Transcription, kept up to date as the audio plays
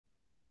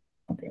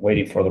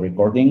waiting for the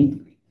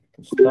recording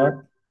to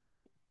start.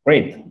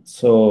 Great.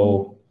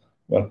 So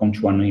welcome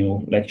to a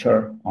new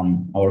lecture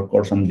on our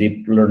course on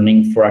deep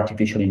learning for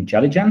artificial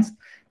intelligence.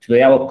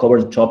 Today I will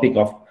cover the topic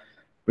of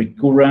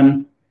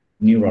recurrent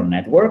neural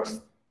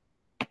networks.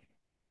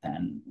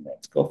 And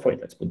let's go for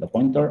it. Let's put the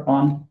pointer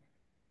on.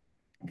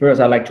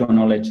 First, I'd like to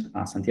acknowledge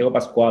Santiago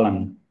Pascual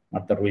and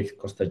Marta Ruiz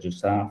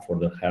Costa-Jusa for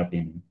the help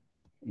in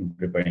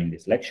preparing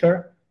this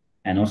lecture.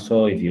 And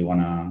also, if you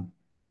want to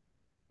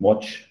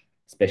watch,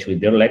 especially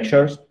their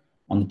lectures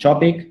on the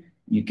topic,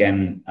 you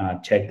can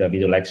check the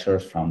video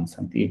lectures from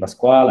Santiago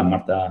Pascual and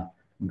Marta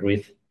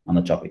Ruiz on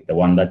the topic. The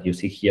one that you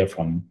see here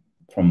from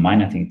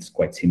mine, I think it's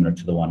quite similar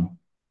to the one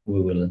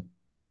we will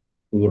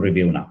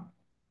review now.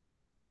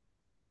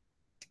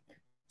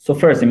 So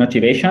first, the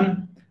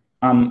motivation.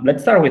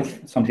 Let's start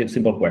with some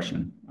simple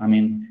question. I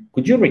mean,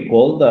 could you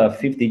recall the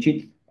 5th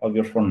digit of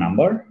your phone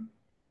number?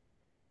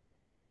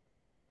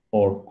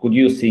 Or could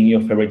you sing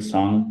your favorite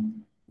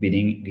song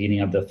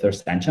beginning at the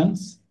 3rd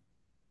sentence?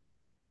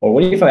 Or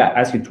what if I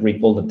ask you to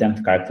recall the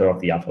 10th character of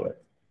the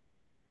alphabet?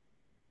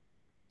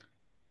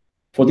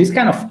 For this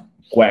kind of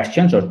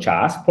questions or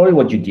tasks, probably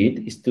what you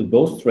did is to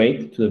go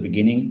straight to the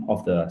beginning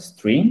of the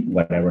string,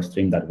 whatever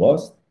string that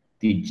was,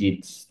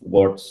 digits,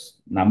 words,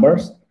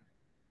 numbers,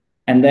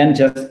 and then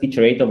just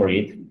iterate over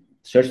it,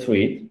 search through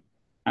it,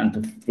 and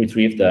to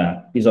retrieve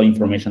the piece of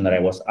information that I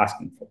was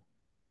asking for.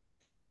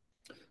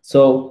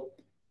 So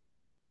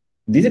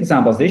these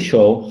examples, they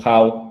show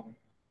how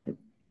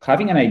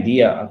having an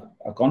idea,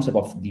 a concept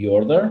of the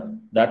order,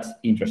 that's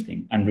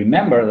interesting. And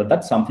remember that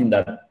that's something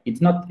that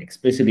it's not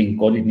explicitly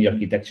encoded in the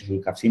architectures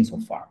we have seen so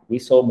far. We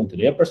saw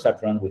multilayer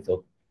perceptrons, we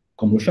saw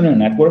convolutional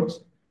networks.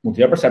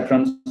 Multilayer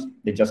perceptrons,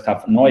 they just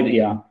have no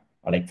idea,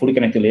 like fully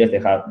connected layers,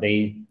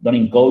 they don't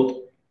encode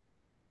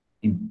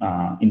in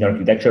the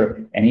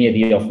architecture any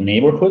idea of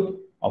neighborhood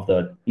of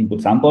the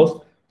input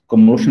samples.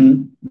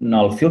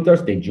 Convolutional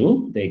filters, they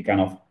do. They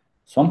kind of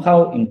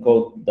somehow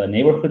encode the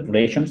neighborhood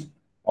relations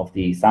of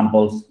the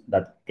samples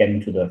that get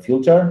into the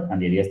filter.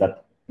 And the idea is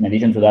that in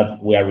addition to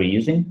that, we are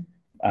reusing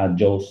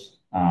those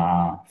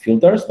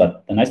filters.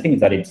 But the nice thing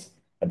is that it's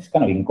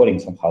kind of encoding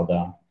somehow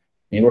the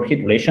neighborhood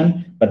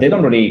relation, but they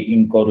don't really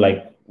encode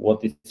like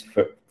what is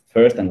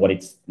first and what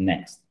is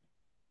next.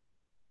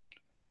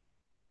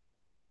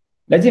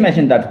 Let's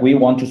imagine that we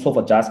want to solve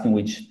a task in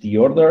which the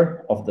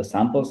order of the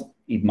samples,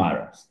 it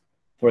matters.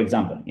 For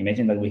example,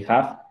 imagine that we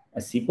have a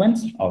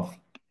sequence of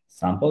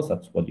samples,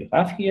 that's what you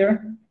have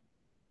here.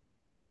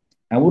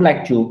 I would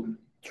like to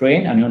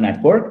train a neural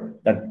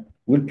network that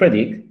will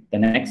predict the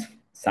next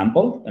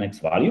sample, the next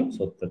value,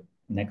 so the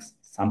next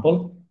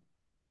sample,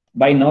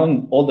 by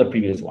knowing all the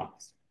previous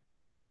ones.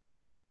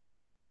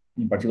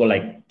 In particular,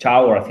 like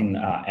Chow or I think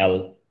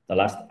L, the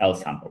last L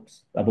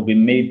samples. That would be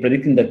maybe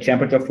predicting the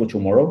temperature for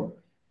tomorrow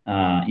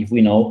if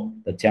we know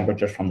the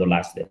temperature from the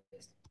last day.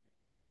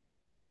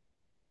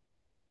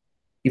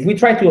 If we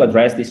try to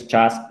address this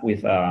task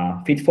with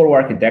a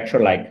feed-forward architecture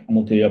like a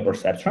multilayer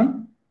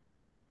perceptron,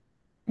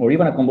 or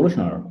even a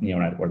convolutional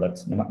neural network,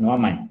 that's not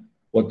mine.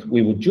 What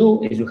we would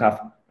do is you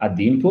have at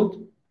the input,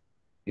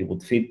 we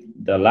would feed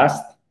the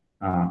last,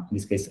 in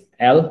this case,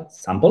 L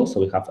sample.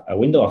 So we have a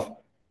window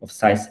of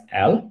size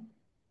L.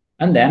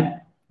 And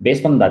then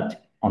based on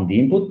that, on the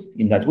input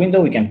in that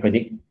window, we can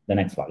predict the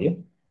next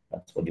value.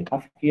 That's what you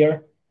have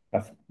here. You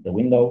have the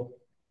window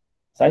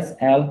size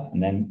L,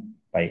 and then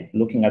by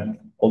looking at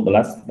all the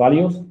last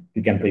values,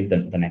 you can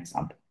predict the next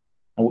sample.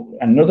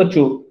 And in order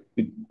to,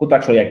 we could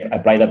actually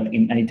apply that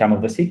in any time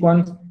of the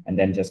sequence, and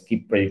then just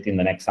keep predicting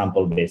the next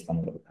sample based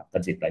on what we have.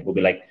 That's it. Like we'll be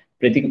like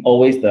predicting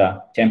always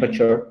the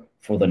temperature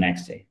for the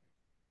next day.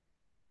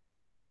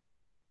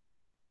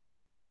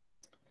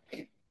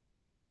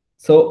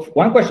 So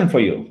one question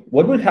for you: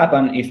 what will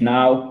happen if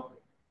now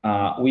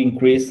we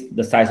increase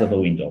the size of the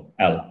window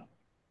L?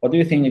 What do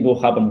you think it will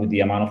happen with the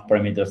amount of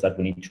parameters that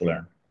we need to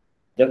learn?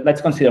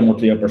 Let's consider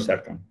multilayer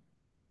perceptron.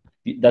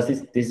 Does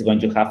this is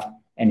going to have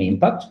any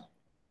impact?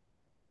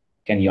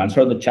 Can you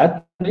answer the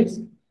chat,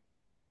 please?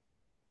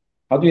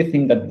 How do you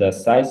think that the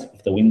size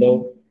of the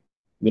window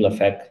will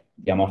affect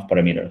the amount of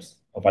parameters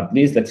of at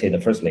least, let's say, the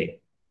first layer?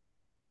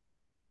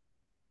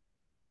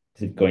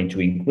 Is it going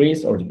to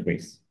increase or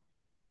decrease?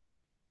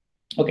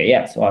 Okay,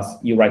 yeah, so as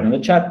you write in the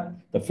chat,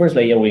 the first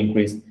layer will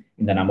increase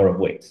in the number of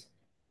weights.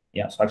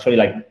 Yeah, so actually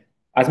like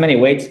as many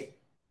weights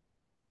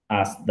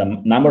as the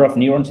number of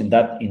neurons in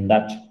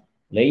that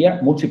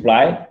layer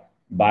multiplied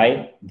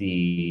by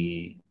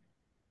the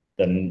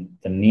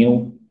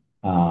new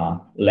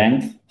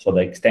length, so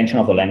the extension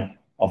of the length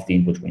of the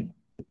input window.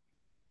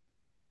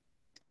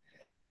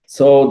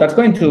 So that's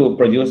going to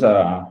produce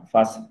a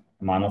fast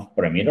amount of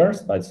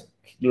parameters, but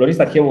notice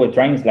that here what we're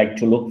trying is like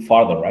to look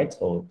farther, right?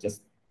 So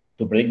just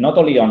to predict not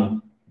only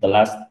on the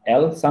last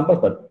L samples,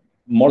 but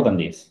more than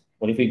this.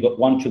 What if we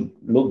want to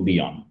look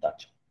beyond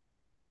that?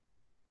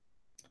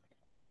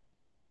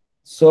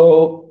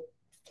 So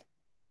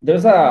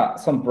there's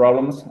some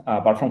problems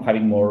apart from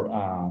having more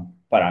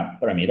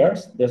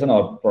parameters. There's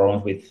another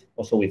problem with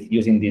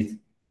using this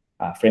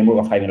framework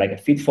of having like a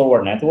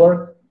feed-forward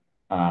network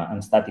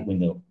and static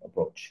window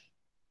approach.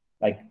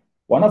 Like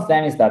one of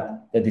them is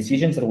that the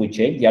decisions that we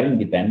take, they are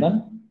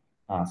independent.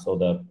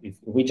 So if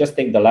we just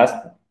take the last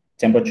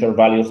temperature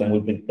values and we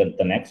pick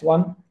the next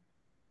one,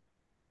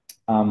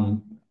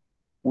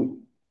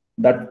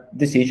 that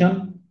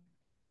decision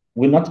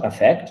will not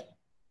affect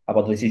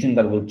about the decision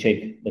that we'll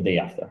take the day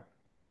after.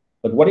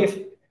 But what if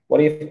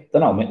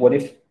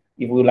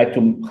we would like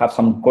to have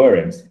some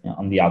coherence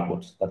on the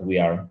outputs that we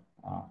are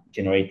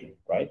generating,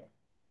 right?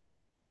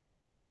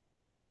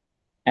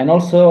 And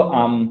also,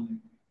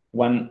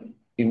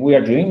 if we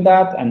are doing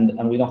that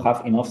and we don't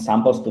have enough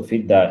samples to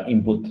fit the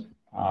input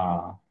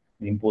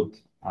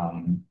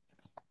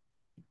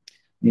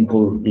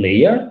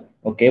layer,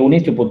 okay, we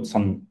need to put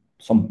some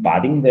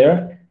padding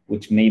there,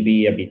 which may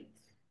be a bit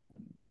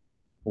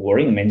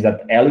worrying. It means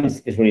that L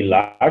is really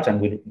large,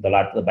 and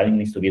the padding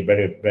needs to be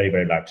very, very,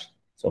 very large.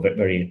 So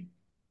very,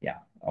 yeah,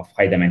 of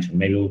high dimension.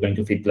 Maybe we're going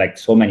to fit like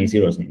so many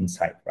zeros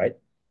inside, right?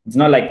 It's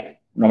not like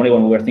normally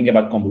when we were thinking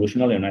about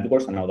convolutional neural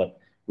networks, and now that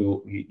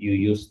you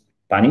use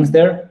paddings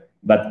there,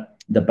 but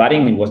the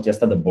padding was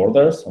just at the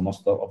borders, so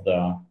most of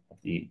the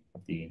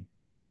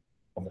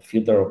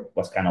filter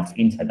was kind of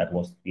inside. That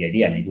was the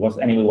idea, and it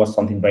was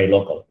something very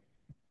local.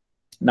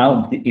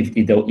 Now, if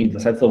the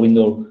size of the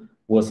window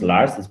was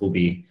large, this will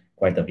be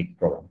quite a big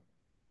problem.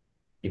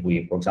 If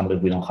we, for example,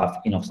 if we don't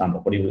have enough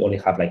samples, but if we only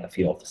have like a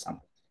few of the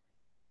samples.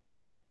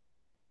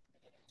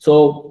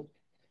 So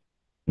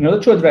in order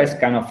to address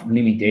kind of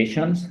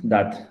limitations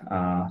that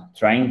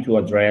trying to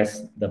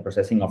address the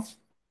processing of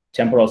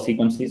temporal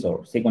sequences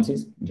or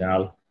sequences in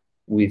general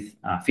with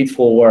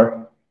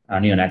feed-forward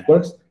neural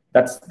networks,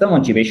 that's the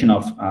motivation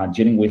of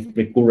dealing with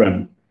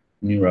recurrent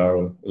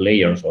neural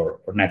layers or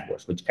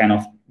networks, which kind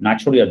of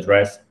naturally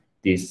address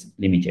these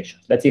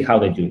limitations. Let's see how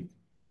they do it.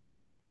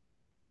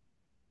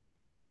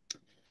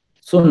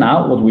 So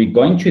now what we're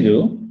going to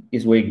do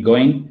is we're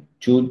going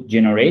to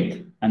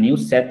generate a new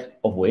set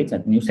of weights, a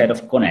new set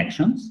of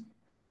connections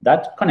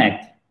that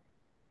connect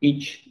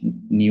each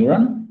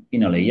neuron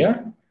in a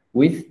layer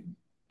with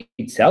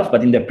itself,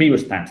 but in the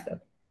previous time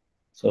step.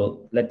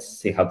 So let's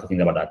see how to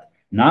think about that.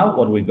 Now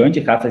what we're going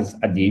to have is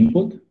at the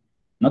input,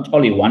 not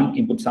only one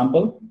input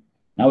sample.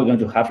 Now we're going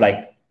to have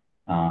like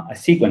a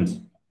sequence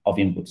of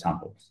input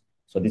samples.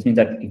 So this means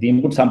that if the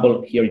input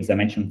sample here is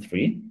dimension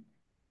 3,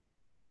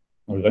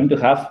 we're going to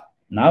have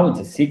now it's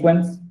a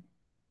sequence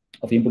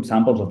of input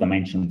samples of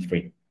dimension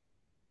 3.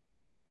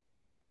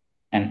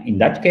 And in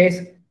that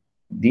case,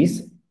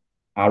 this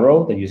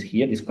arrow that you see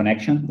here, this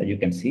connection that you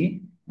can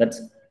see,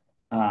 that's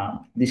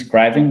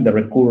describing the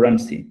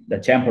recurrency, the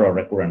temporal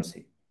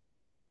recurrency.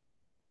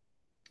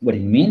 What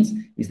it means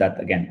is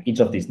that, again, each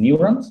of these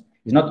neurons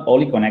is not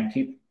only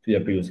connected to the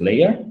previous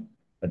layer,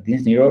 but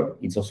this neuron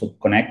is also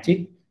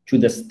connected to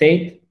the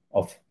state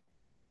of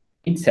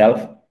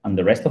itself and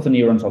the rest of the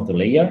neurons of the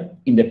layer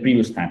in the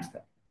previous time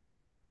step.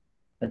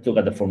 Let's look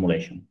at the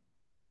formulation.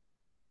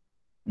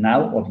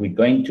 Now, what we're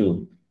going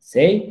to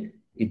say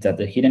is that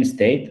the hidden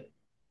state,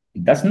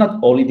 it does not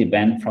only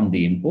depend from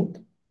the input.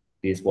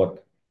 This is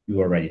what you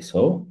already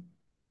saw.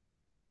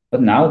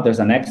 But now there's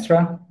an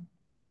extra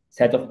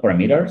set of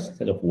parameters,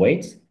 set of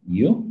weights,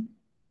 U,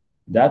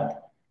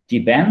 that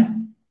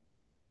depend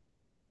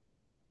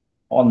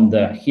on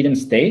the hidden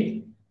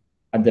state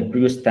at the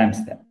previous time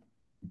step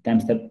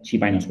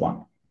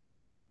T-1,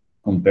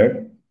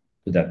 compared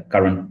to the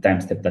current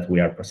time step that we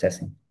are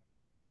processing.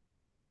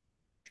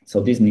 So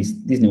this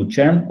new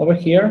term over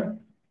here,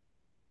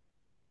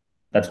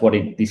 that's what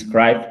it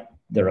describes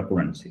the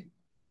recurrency.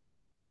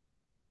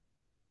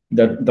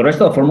 The rest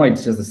of the formula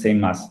is just the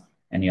same as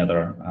any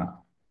other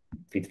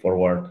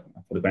feed-forward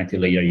fully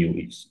connected layer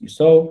you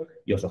saw.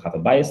 You also have a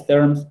bias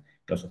terms.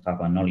 You also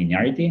have a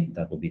nonlinearity.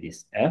 That would be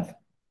this F.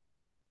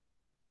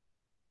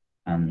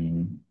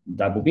 And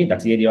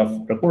that's the idea of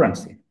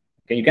recurrency.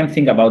 Okay, you can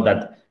think about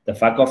that. The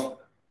fact of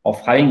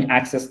having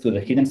access to the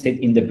hidden state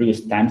in the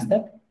previous time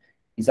step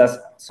is as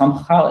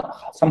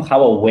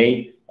somehow a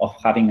way of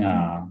having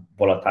a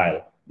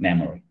volatile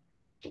memory.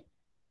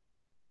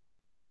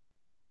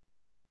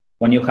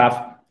 When you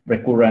have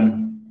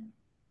recurrent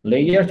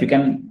layers, you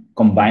can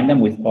combine them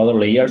with other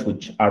layers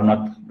which are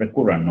not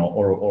recurrent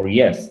or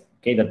yes.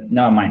 Okay, that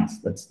never mind.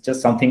 That's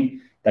just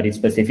something that is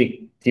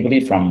specific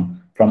typically from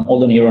all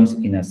the neurons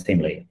in the same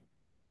layer.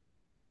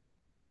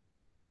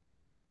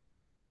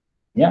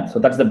 Yeah, so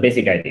that's the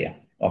basic idea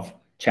of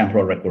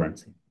temporal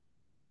recurrency.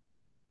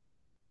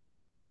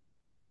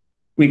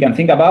 We can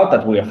think about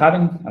that we are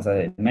having, as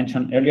I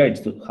mentioned earlier, it's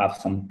to have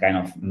some kind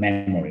of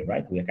memory,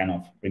 right? We kind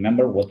of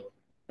remember what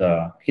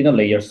the hidden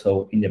layer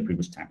saw in the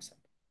previous time step.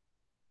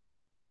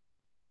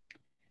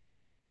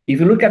 If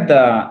you look at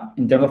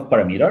in terms of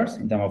parameters,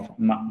 in terms of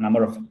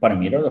number of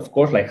parameters, of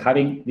course, like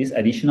having this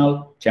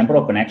additional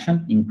temporal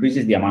connection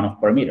increases the amount of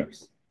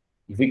parameters.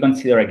 If we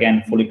consider,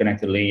 again, fully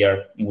connected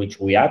layer in which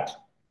we add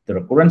the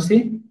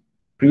recurrency,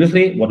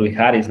 previously what we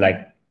had is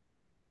like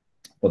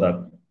for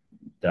the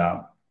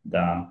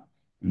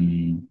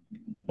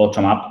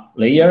bottom-up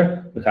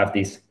layer, we have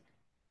these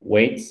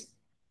weights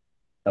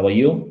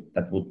W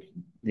that would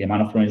The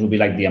amount of parameters will be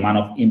like the amount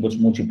of inputs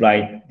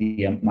multiplied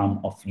the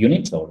amount of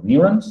units or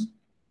neurons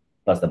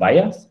plus the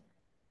bias.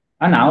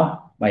 And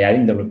now, by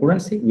adding the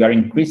recurrency, we are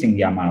increasing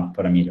the amount of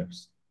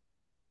parameters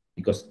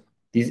because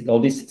all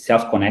these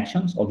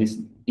self-connections,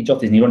 each of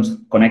these neurons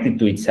connected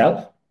to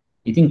itself,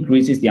 it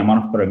increases the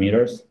amount of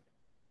parameters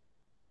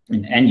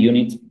in n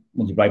units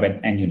multiplied by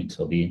n units.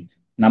 So the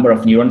number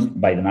of neurons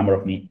by the number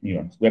of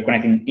neurons. We are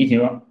connecting each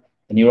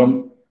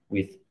neuron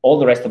with all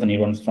the rest of the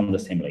neurons from the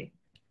same layer,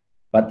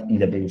 but in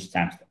the previous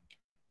time step.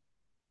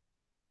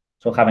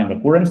 So having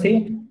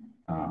recurrency,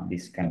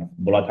 this kind of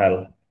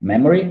volatile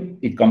memory,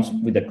 it comes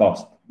with the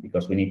cost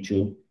because we need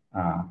to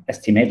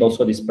estimate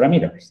also these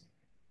parameters.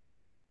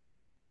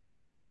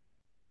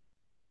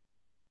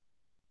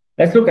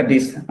 Let's look at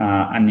this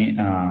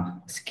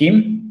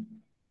scheme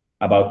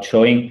about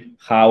showing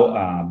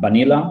how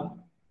vanilla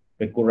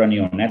recurrent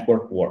neural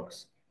network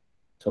works.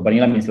 So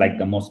vanilla means like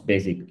the most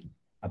basic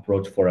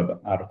approach for a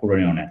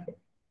recurrent neural network.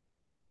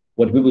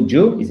 What we would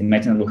do is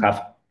imagine that we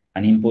have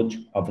an input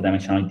of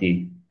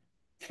dimensionality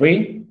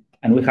 3,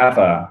 and we have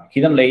a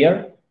hidden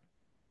layer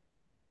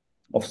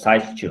of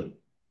size 2.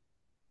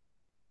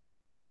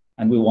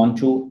 And we want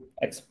to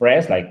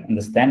express, like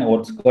understand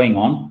what's going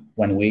on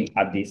when we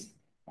add these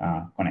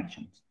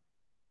connections.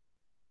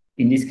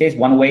 In this case,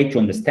 one way to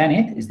understand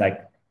it is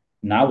like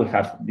now we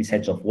have this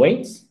set of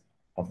weights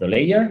of the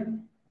layer.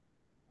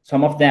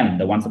 Some of them,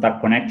 the ones that are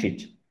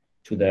connected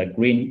to the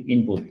green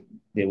input,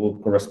 they will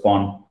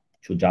correspond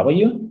to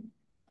W,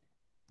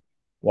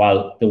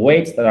 while the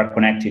weights that are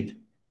connected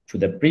to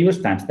the previous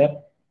time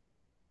step,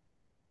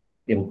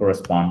 they will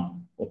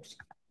correspond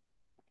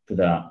to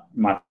the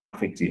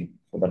matrix Z.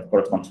 So that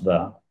corresponds to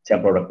the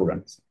temporal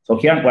recurrence. So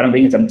here, what I'm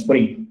doing is I'm just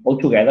putting all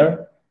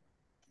together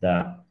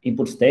the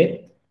input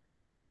state,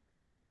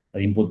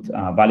 the input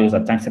values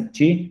at time step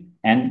T,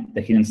 and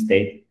the hidden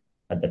state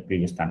at the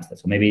previous time step.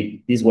 So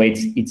maybe these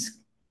weights, it's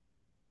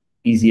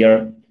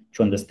easier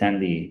to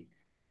understand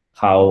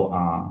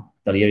how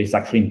the layer is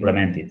actually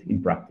implemented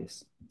in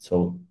practice.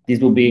 So this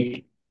will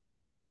be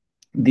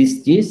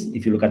these G's.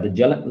 If you look at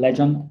the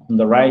legend on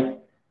the right,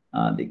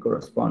 they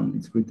correspond.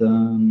 It's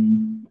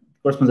written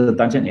corresponds to the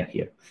tangent. Yeah,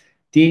 here.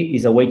 T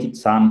is a weighted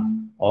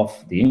sum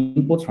of the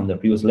inputs from the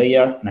previous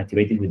layer and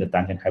activated with the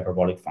tangent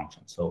hyperbolic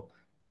function. So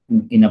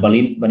in a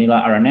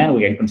vanilla RNN,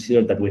 we can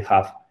consider that we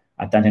have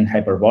a tangent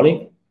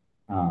hyperbolic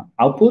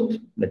output.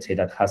 Let's say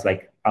that has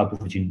like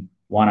output between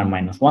 1 and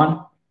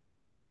 -1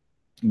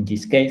 in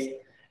this case.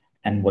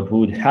 And what we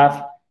would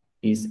have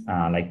is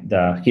like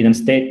the hidden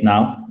state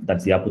now,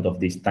 that's the output of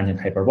these tangent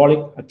hyperbolic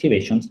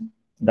activations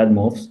that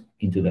moves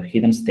into the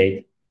hidden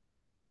state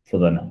for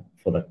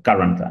the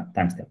current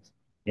time steps.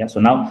 Yeah, so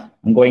now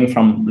I'm going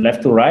from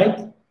left to right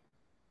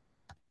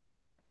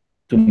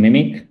to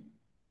mimic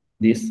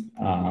this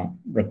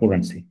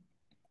recurrency.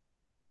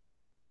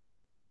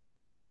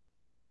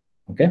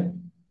 Okay.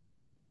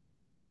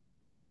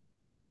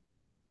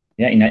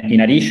 Yeah, in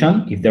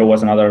addition, if there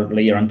was another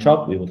layer on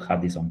top, we would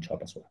have this on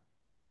top as well.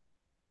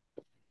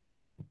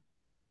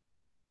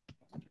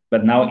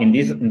 But now in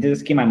this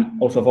scheme,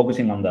 I'm also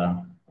focusing on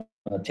the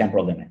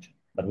temporal dimension,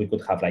 but we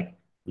could have like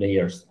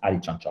layers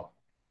added on top.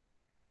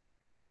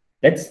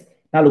 Let's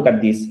now look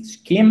at this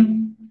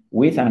scheme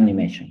with an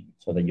animation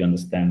so that you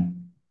understand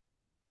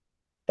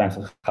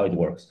how it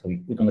works. So we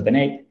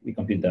concatenate, we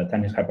compute the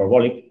tangent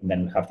hyperbolic, and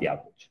then we have the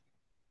output.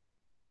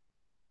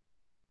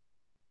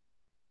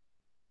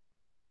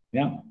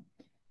 Yeah.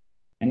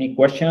 Any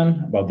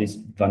question about this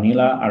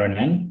vanilla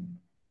RNN?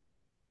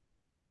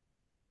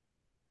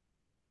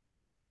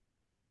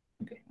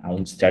 Okay,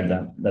 I'll start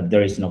that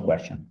there is no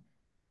question.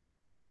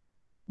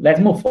 Let's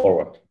move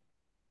forward.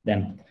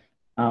 Then,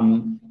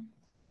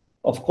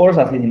 of course,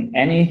 as in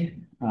any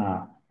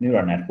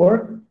neural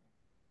network,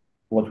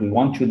 what we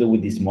want to do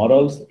with these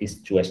models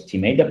is to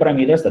estimate the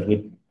parameters that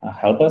will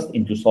help us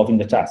into solving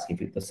the task.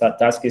 If the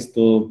task is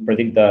to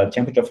predict the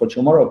temperature for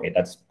tomorrow, okay,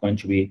 that's going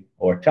to be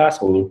our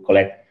task. We will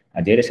collect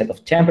a data set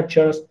of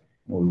temperatures.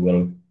 We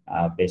will,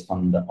 based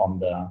on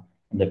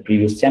the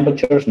previous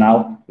temperatures,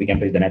 now we can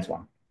predict the next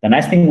one. The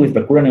nice thing with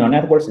recurrent neural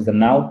networks is that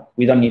now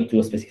we don't need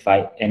to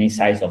specify any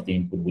size of the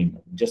input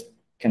window. We just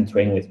can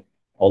train with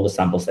all the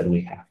samples that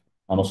we have,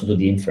 and also do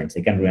the inference.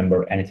 They can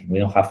remember anything. We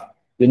don't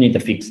need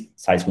a fixed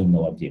size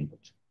window of the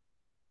input.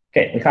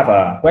 Okay, we have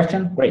a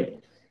question. Great.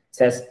 It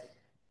says,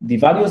 the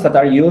values that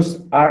are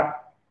used are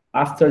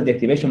after the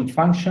activation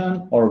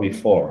function or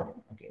before?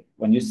 Okay,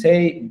 when you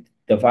say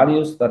the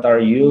values that are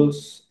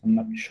used, I'm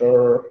not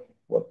sure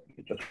what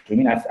you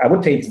mean. I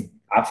would say it's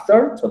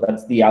after, so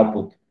that's the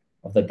output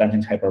of the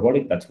tangent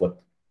hyperbolic. That's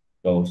what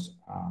goes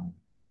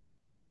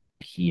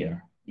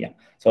here. Yeah,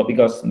 so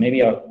because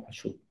maybe I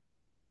should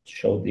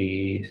show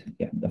the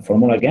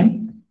formula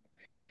again.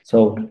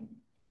 So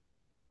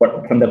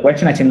from the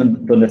question, I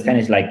seem to understand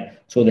is like,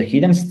 so the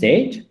hidden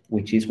state,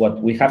 which is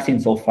what we have seen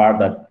so far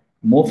that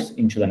moves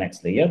into the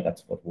next layer,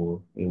 that's what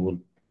we will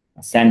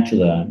send to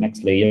the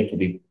next layer to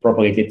be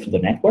propagated through the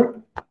network.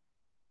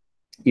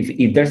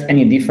 If there's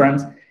any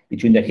difference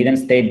between the hidden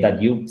state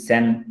that you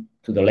send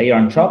to the layer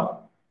on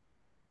top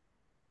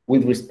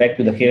with respect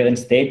to the hidden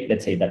state,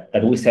 let's say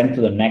that we send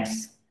to the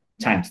next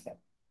time step.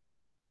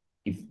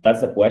 If that's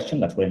the question,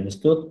 that's what I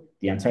understood.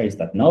 The answer is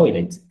that no,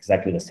 it's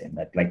exactly the same.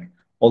 That like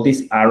all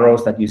these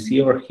arrows that you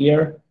see over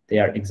here, they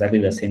are exactly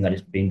the same that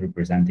is being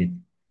represented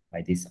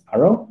by this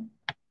arrow.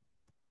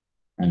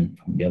 And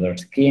from the other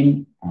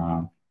scheme,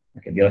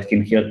 okay, the other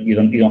scheme here, you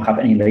don't have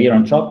any layer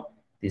on top.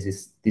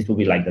 This will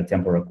be like the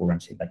temporal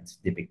recurrency that is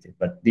depicted.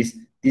 But this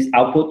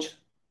output,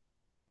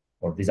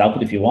 or this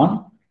output, if you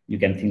want, you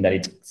can think that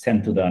it's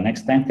sent to the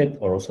next time step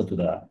or also to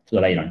the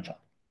layer on top.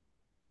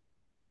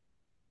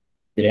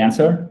 Did I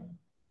answer?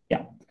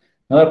 Yeah.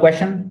 Another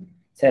question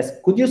says,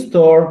 could you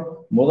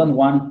store more than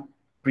one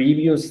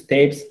previous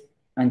states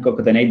and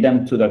concatenate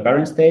them to the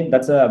current state?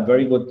 That's a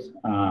very good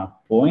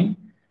point.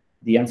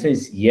 The answer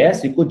is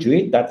yes, you could do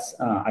it. That's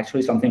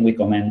actually something we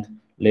comment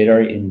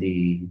later in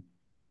the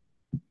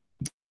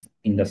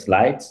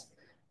slides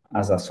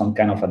as some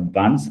kind of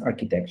advanced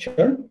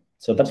architecture.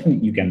 So that's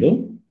what you can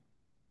do.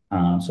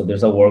 So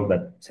there's a work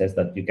that says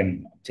that you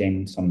can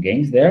obtain some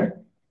gains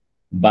there.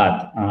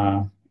 But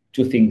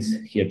two things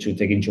here to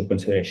take into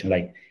consideration.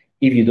 Like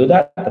if you do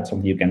that, that's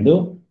something you can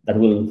do. That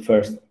will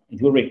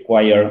it will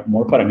require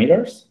more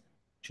parameters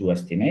to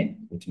estimate,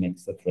 which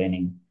makes the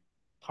training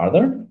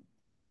harder.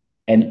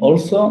 And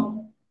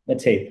also,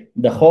 let's say,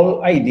 the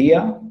whole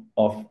idea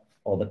or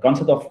the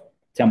concept of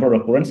temporal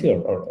recurrency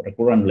or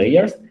recurrent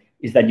layers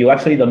is that you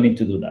actually don't need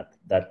to do that.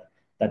 That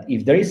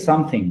if there is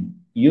something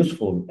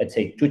useful, let's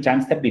say 2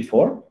 time step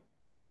before,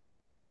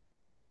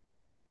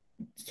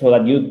 so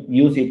that you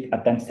use it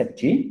at time step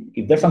t,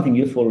 if there's something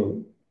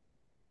useful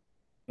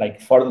like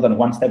further than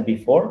 1 step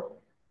before,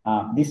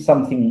 this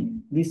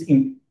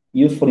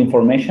useful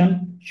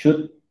information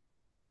should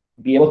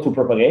be able to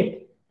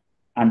propagate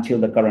until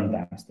the current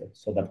time step.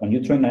 So that when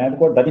you train a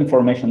network, that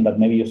information that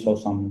maybe you saw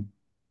some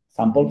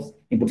samples,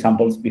 input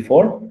samples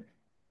before,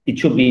 it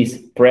should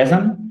be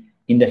present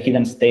in the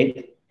hidden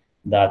state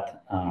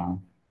that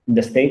in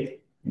the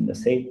state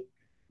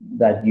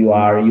that you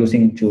are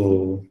using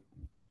to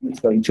be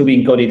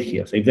encoded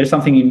here. So if there's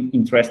something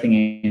interesting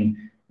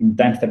in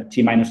time step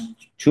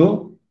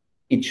t-2,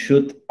 it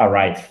should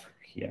arrive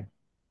here.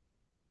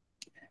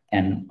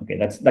 And okay,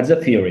 that's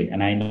the theory,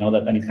 and I know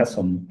that, and it has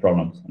some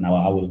problems. Now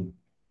I will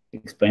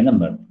explain them,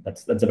 but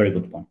that's a very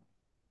good point.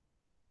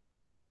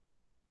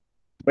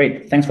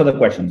 Great, thanks for the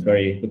questions.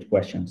 Very good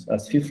questions.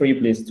 Feel free,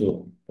 please,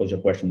 to pose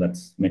your question. That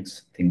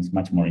makes things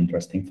much more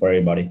interesting for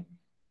everybody.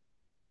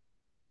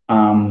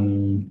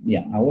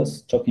 Yeah, I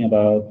was talking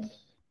about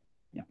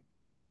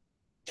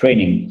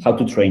training, how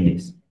to train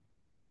this,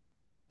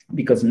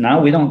 because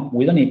now we don't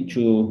need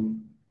to.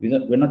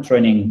 We're not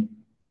training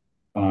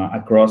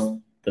across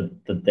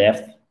the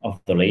depth of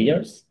the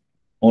layers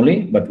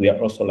only, but we are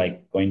also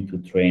like going to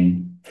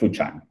train through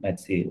time.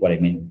 Let's see what I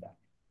mean with that.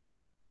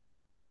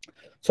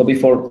 So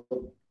before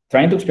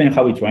trying to explain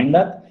how we train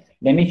that,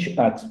 let me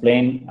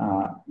explain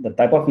the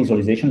type of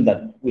visualization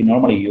that we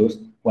normally use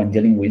when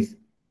dealing with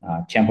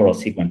temporal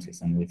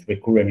sequences and with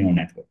recurrent neural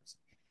networks.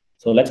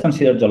 So let's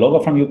consider the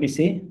logo from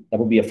UPC. That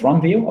would be a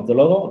front view of the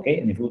logo, okay?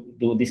 And if we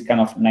do this kind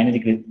of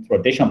 90-degree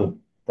rotation,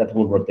 that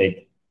will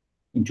rotate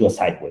into a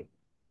side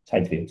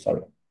view,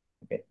 sorry.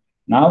 Okay.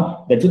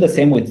 Now let's do the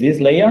same with this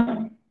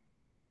layer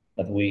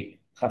that we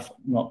have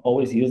not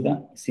always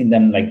seen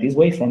them like this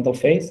way, frontal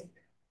face,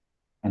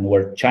 and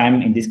where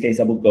chime, in this case,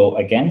 that would go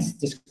against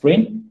the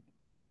screen.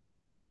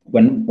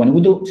 When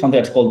we do something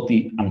that's called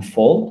the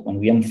unfold, when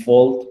we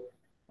unfold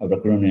a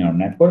recurrent neural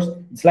networks,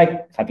 it's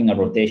like having a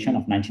rotation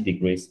of 90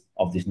 degrees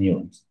of these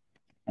neurons.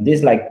 And this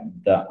is like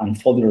the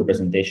unfolded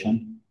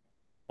representation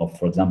of,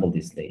 for example,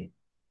 this layer.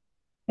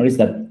 Notice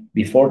that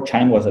before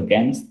chime was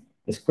against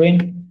the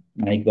screen,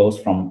 now it goes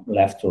from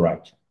left to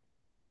right.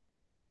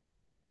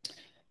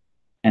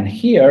 And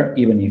here,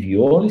 even if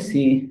you only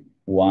see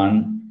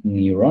one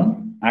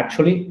neuron,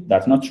 actually,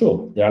 that's not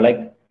true. There are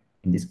like,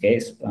 in this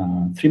case,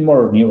 3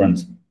 more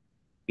neurons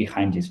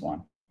behind this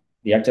one.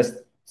 They are just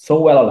so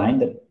well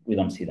aligned that we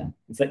don't see them.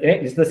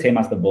 It's the same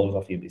as the balls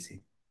of UPC.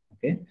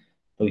 Okay,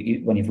 so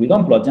if we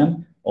don't plot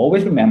them,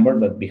 always remember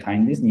that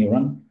behind this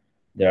neuron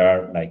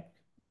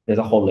there's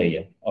a whole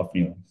layer of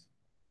neurons.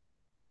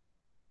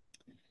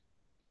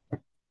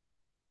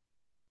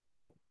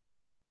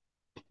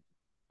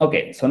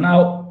 Okay, so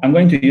now I'm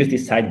going to use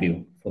this side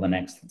view for the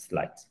next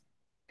slides.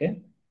 Okay,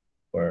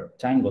 where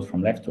time goes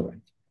from left to right.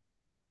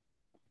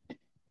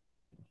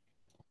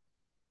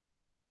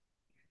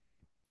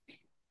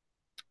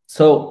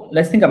 So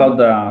let's think about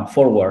the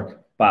forward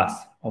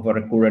pass of a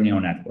recurrent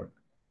neural network.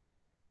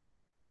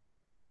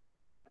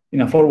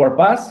 In a forward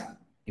pass,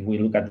 if we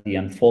look at the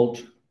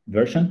unfold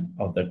version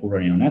of the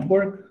recurrent neural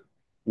network,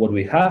 what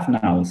we have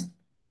now is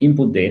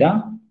input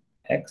data,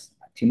 x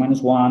at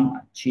t-1,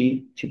 at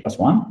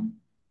t+1,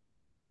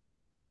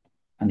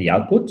 and the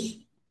outputs.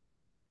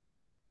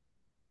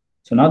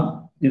 So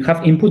now you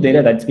have input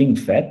data that's being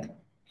fed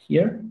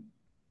here,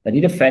 that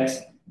it affects,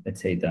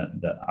 let's say,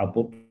 the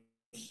output.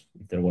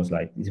 If there was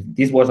if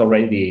this was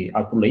already the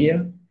output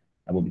layer,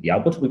 That would be the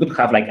outputs. We could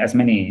have like as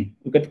many,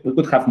 we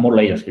could have more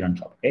layers here on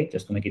top, okay?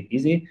 Just to make it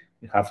easy,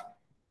 we have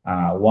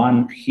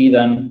one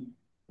hidden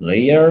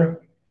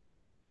layer,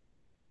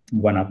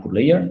 one output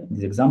layer, in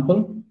this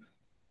example.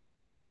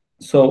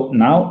 So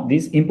now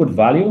this input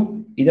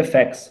value, it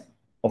affects,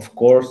 of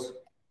course,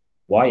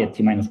 y at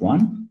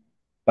t-1,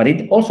 but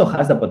it also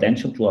has the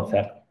potential to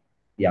affect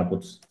the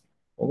outputs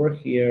over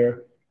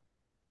here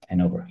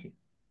and over here.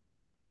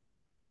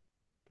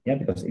 Yeah,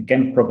 because it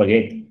can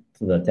propagate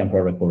to the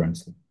temporal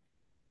recurrence.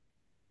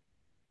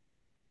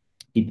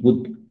 It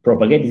would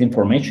propagate this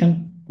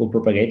information, would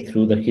propagate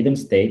through the hidden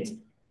state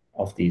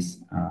of this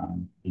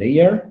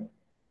layer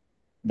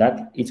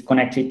that is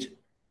connected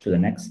to the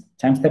next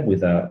time step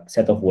with a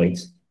set of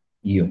weights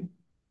u.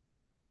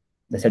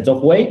 The sets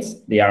of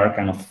weights, they are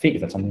kind of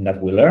fixed. That's something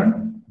that we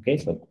learn. Okay,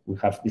 so we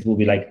have, this will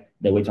be like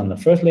the weights on the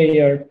first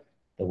layer,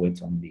 the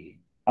weights on the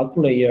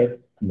output layer,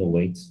 and the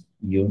weights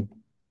u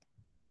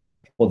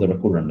for the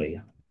recurrent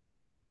layer.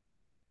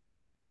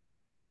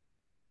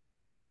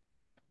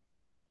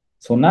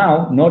 So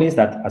now notice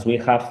that as we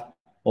have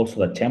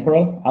also the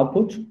temporal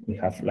output, we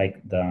have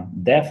like the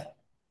depth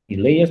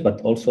in layers, but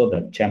also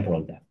the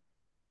temporal depth.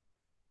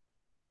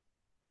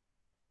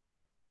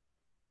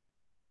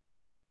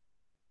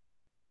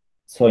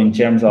 So in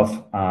terms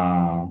of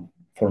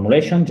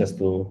formulation, just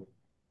to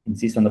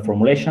insist on the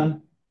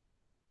formulation,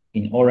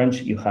 in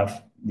orange you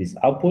have this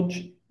output,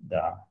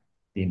 the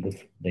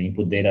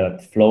input data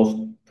that flows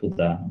to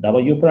the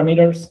W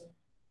parameters.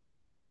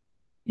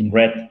 In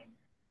red,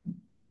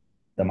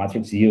 the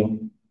matrix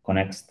U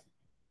connects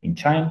in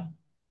chain,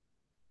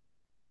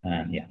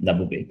 and yeah, that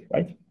would be it,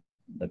 right?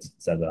 That's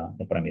the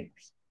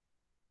parameters.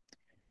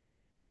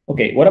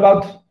 Okay, what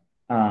about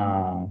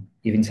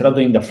if instead of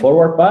doing the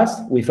forward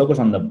pass, we focus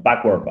on the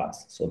backward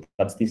pass? So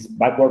that's this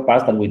backward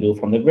pass that we do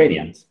from the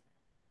gradients.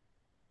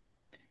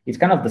 It's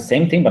kind of the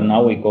same thing, but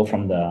now we go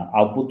from the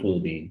output to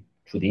the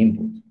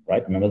input,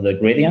 right? Remember the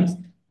gradients?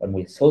 When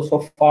we saw so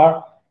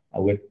far,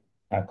 we're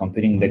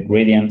computing the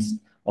gradients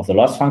of the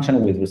loss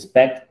function with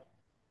respect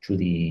to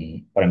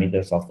the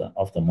parameters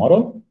of the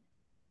model.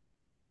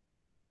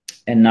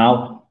 And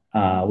now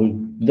we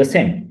do the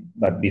same,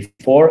 but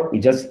before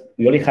we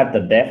only had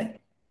the depth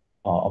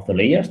of the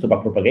layers to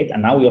backpropagate,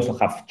 and now we also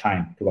have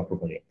time to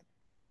backpropagate.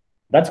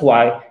 That's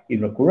why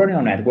in recurrent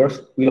neural networks,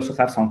 we also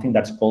have something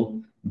that's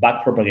called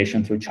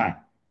backpropagation through time,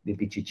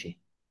 BPGT.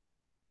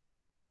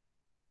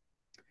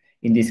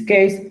 In this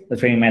case, the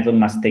training method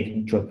must take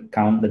into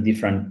account the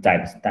different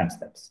time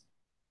steps.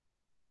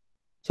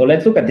 So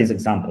let's look at this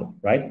example,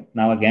 right?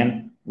 Now,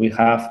 again, we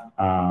have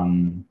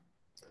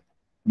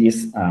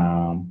these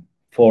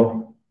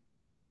four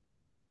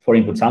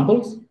input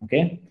samples,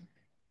 okay?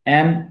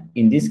 And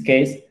in this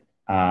case,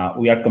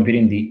 we are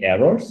computing the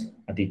errors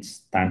at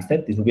each time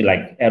step. This will be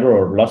like error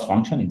or loss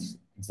function. It's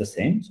the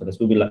same. So this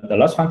will be like the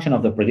loss function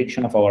of the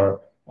prediction of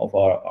our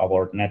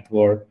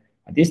network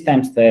at this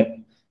time step,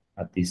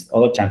 at this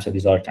other time step,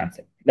 this other time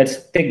step.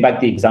 Let's take back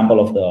the example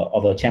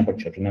of the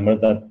temperature. Remember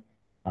that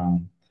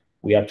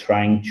we are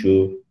trying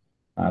to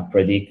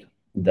predict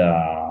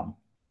the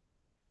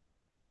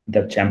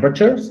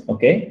temperatures,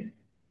 okay,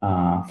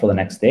 for the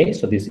next day.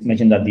 So this,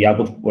 imagine that the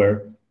output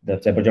were the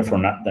temperature for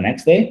the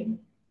next day,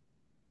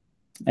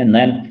 and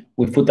then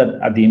we put that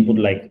at the input,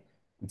 like,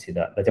 let's see,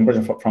 the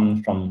temperature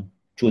from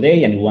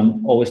today, and we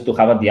want always to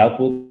have at the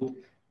output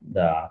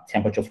the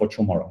temperature for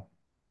tomorrow.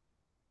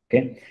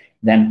 Okay,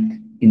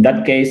 then in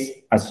that case,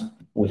 as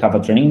we have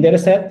a training data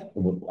set,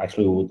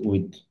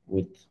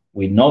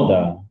 we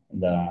know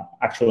the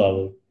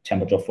actual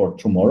temperature for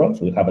tomorrow.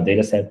 So we have a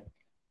data set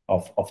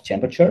of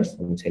temperatures.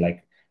 We would say,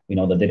 like, we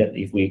know the data,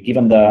 if we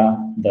given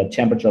the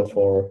temperature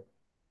for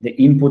the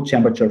input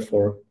temperature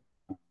for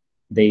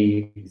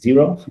day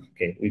 0,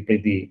 okay, we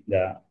predict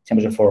the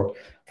temperature for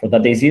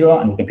that day 0,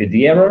 and we compute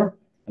the error,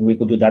 and we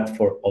could do that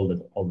for all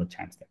the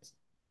time steps.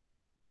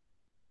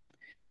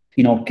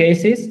 In all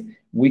cases,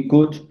 we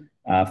could,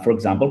 for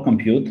example,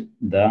 compute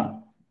the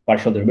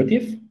partial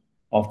derivative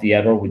of the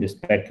error with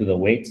respect to the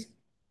weights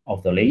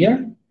of the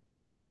layer.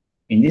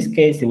 In this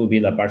case, it will be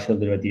the partial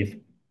derivative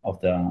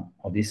of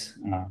these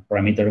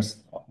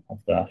parameters of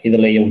the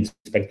hidden layer with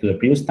respect to the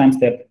previous time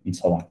step, and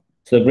so on.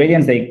 So the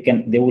gradients,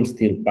 they will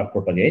still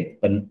backpropagate,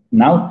 but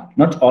now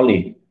not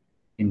only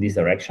in this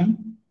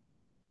direction,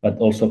 but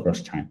also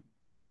across time.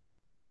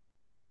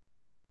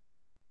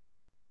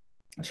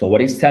 So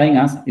what it's telling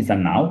us is that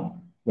now,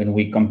 when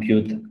we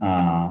compute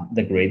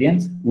the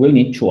gradients, we'll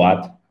need to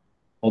add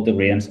all the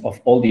gradients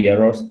of all the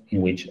errors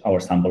in which our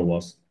sample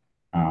was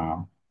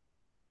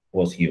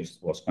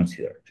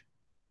considered.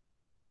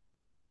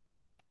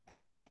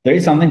 There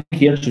is something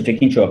here to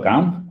take into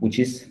account, which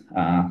is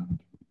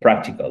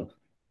practical,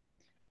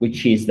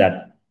 which is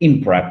that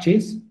in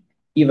practice,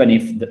 even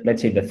if,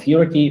 let's say, the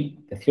theory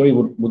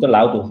would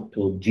allow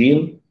to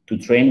GIL to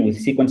train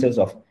with sequences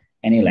of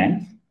any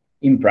length,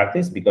 in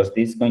practice, because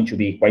this is going to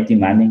be quite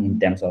demanding in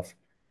terms of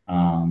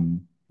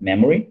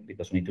memory,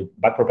 because we need to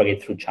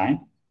backpropagate through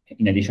time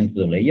in addition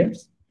to the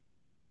layers.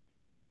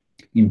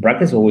 In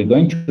practice, what we're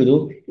going to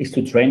do is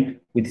to train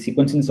with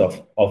sequences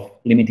of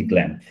limited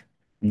length.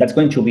 And that's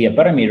going to be a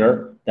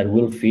parameter that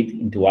will fit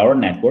into our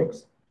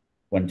networks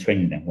when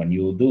training them. When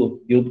you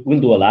will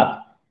do a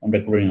lab on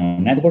recurrent neural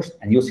networks,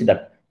 and you'll see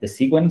that the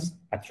sequence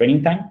at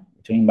training time,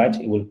 training batch,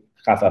 it will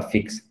have a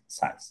fixed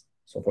size.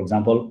 So for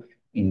example,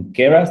 in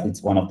Keras,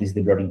 it's one of these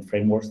deep learning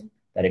frameworks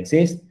that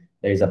exist.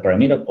 There is a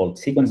parameter called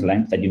sequence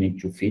length that you need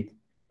to fit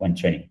when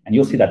training. And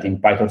you'll see that in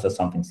PyTorch there's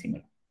something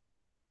similar.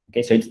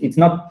 Okay, so it's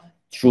not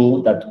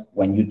true that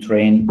when you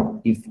train,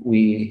 if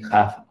we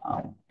have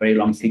very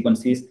long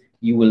sequences,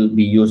 you will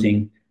be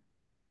using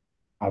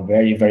a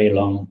very, very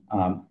long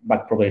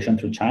backpropagation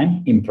through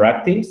time. In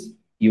practice,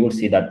 you will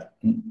see that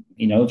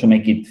in order to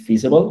make it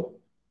feasible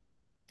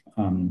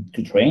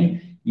to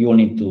train, you will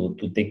need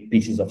to take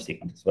pieces of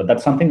sequences. But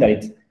that's something that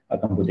it's a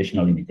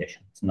computational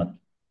limitation. It's not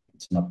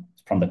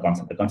from the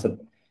concept. The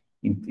concept,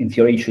 in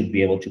theory, should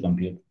be able to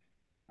compute,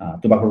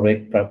 to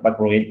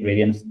backpropagate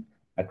gradients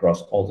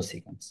across all the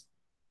sequence.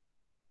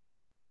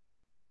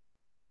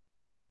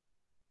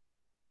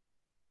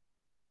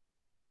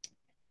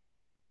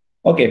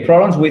 Okay,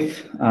 problems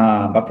with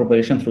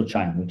backpropagation through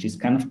time, which is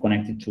kind of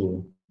connected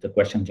to the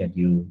question that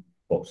you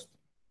posed.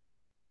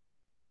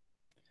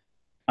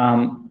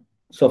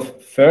 So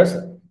first,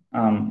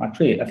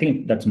 actually, I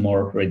think that's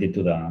more related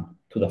to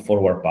the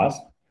forward pass,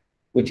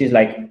 which is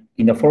like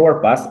in the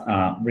forward pass.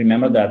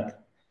 Remember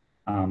that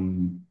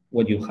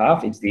what you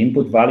have is the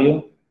input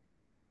value.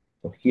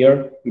 So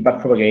here it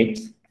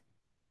backpropagates.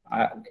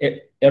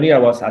 Earlier I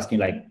was asking,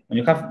 like, when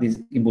you have this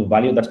input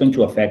value, that's going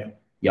to affect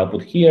the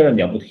output here and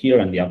the output here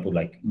and the output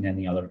like in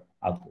any other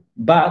output.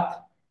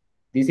 But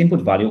this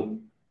input value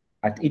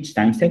at each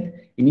time step,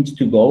 it needs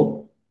to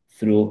go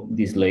through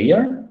this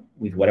layer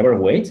with whatever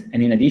weights,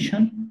 and in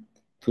addition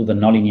to the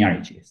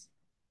nonlinearities.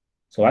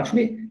 So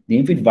actually, the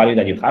input value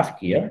that you have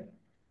here,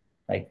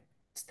 like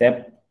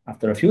step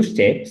after a few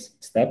steps,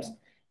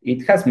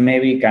 it has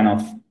maybe kind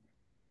of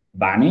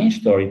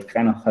vanished, or it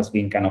kind of has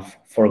been kind of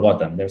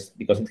forgotten.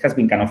 Because it has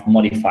been kind of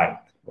modified,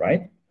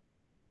 right?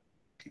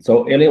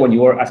 So earlier when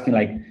you were asking,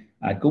 like,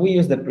 could we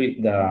use the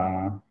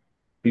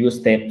previous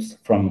steps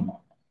from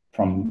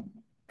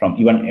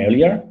even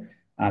earlier?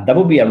 That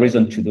would be a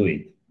reason to do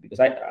it, because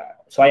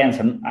I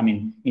answered. I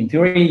mean, in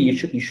theory, you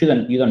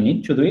don't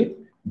need to do it,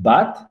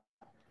 but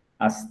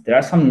as there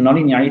are some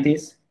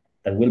nonlinearities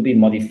that will be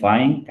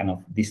modifying, kind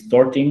of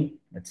distorting,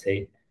 let's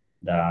say,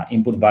 the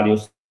input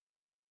values,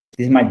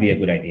 this might be a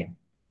good idea.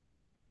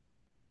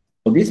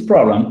 So this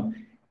problem,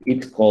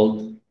 it's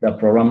called the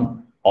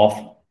problem of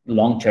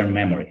long-term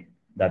memory,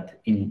 that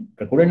in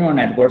recurrent neural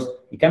networks,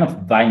 it kind of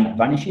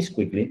vanishes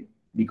quickly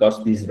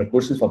because these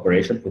recursive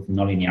operations with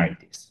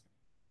nonlinearities.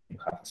 You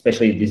have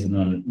especially these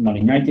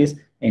nonlinearities,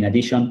 in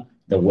addition,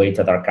 the weights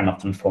that are kind of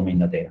transforming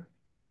the data.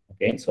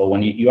 Okay, so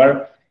when you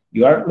are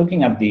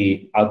looking at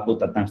the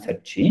output at time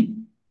step G,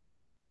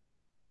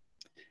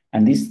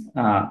 and this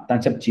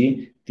time step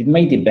G, it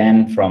may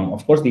depend from,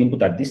 of course, the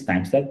input at this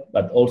time step,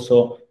 but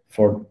also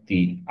for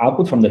the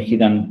output from the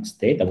hidden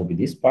state, that would be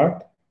this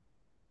part,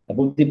 that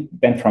would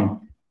depend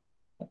from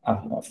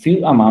a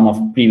few amount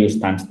of previous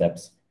time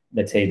steps,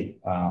 let's say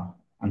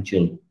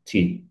until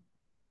T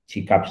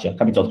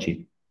capital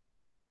T.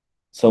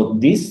 So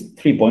these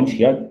 3 points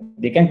here,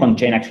 they can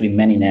contain actually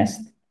many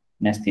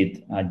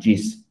nested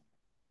G's,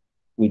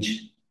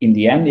 which in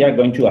the end, they are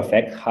going to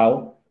affect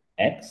how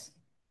X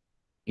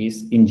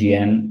is in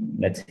GN,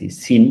 let's say,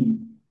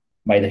 seen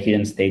by the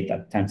hidden state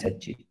at time set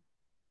G.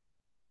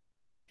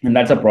 And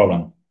that's a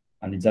problem.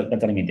 And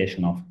that's a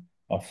limitation of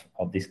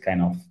this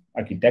kind of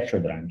architecture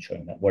that I'm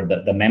showing, that where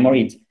the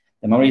memory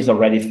is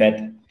already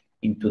fed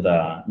into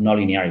the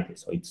nonlinearity.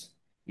 So it's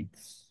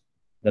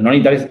the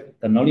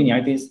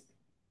nonlinearities,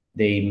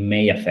 they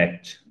may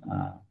affect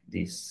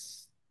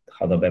this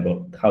how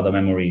the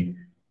memory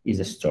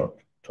is stored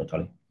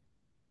totally.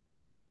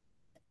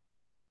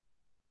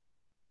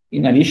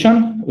 In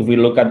addition, if we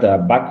look at the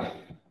back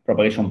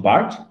propagation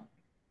part,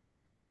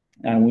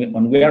 and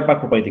when we are back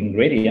propagating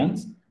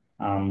gradients,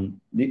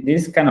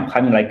 this is kind of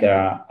having like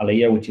a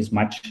layer which is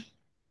much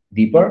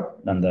deeper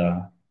than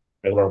the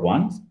regular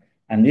ones.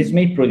 And this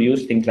may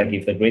produce things like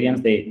if the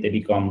gradients, they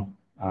become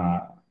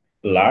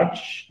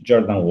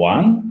larger than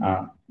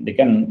 1, they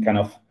can kind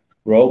of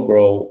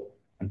grow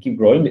and keep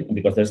growing,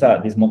 because there's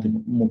this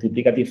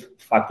multiplicative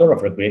factor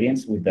of the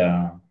gradients with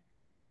the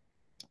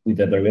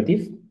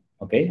derivative,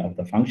 okay, of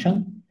the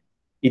function.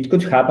 It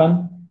could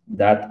happen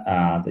that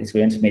the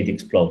gradients may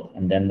explode,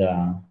 and then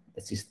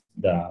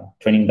the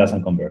training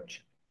doesn't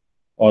converge.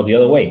 Or the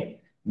other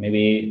way,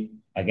 maybe,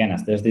 again,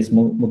 as there's this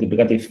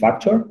multiplicative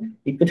factor,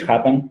 it could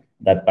happen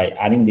that by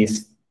adding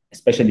this,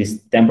 especially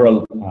this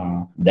temporal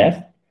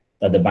depth,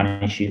 that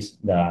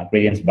the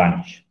gradients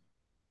vanish.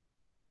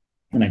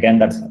 And again,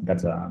 that's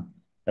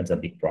a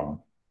big problem.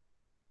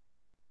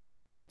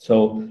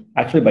 So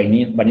actually,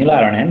 vanilla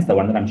RNNs, the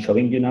one that I'm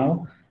showing you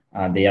now,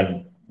 they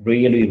are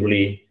really,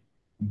 really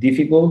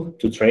difficult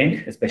to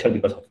train, especially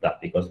because of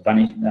that, because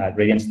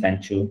gradients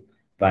tend to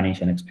vanish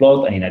and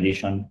explode, and in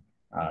addition,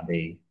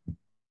 the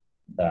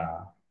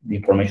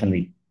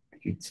information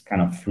it's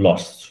kind of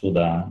lost through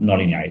the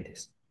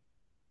nonlinearities.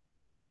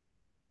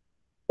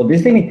 So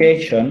these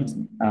limitations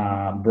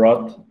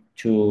brought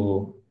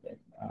to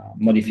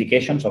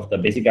modifications of the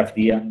basic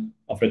idea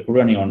of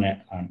recurrent neural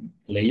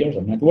layers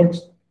or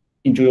networks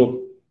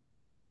into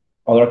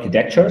other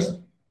architectures.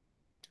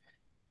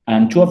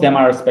 And two of them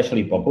are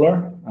especially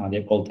popular.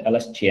 They're called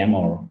LSTM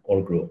or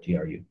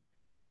GRU.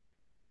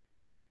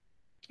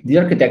 These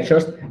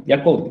architectures, they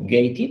are called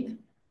gated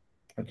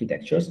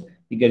architectures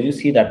because you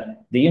see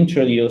that they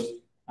introduce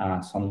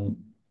some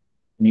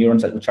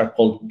neurons which are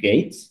called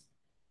gates,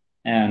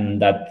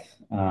 and that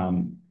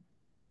kind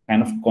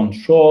of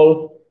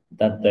control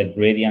that the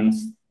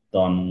gradients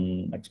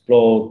don't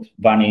explode,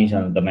 vanish,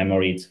 and the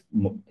memory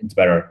it's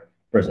better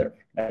preserved.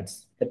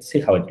 Let's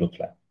see how it looks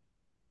like.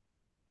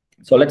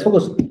 So let's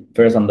focus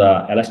first on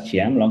the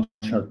LSTM, long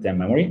short-term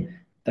memory.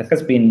 That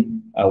has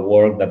been a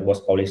work that was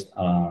published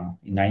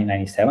in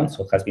 1997,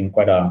 so it has been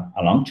quite a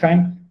long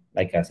time,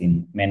 like as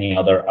in many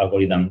other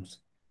algorithms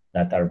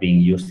that are being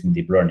used in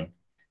deep learning.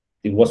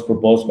 It was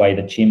proposed by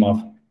the team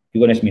of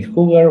Hugo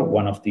Smith-Huger,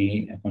 one of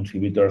the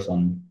contributors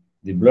on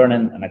deep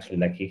learning, and actually,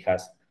 like, he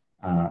has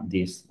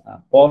this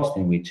post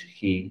in which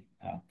he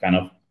kind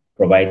of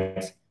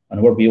provides an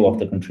overview of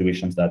the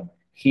contributions that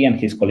he and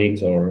his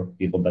colleagues or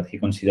people that he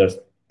considers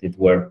that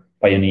were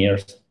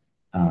pioneers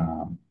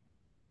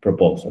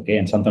proposed. Okay,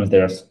 and sometimes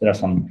there are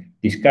some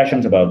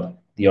discussions about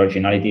the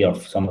originality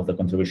of some of the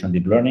contributions of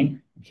deep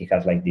learning. He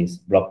has like this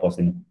blog post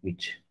in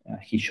which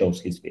he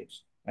shows his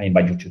views. I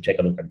invite you to take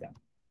a look at them.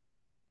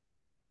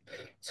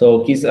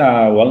 So he's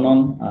a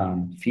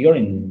well-known figure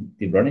in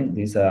deep learning.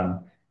 This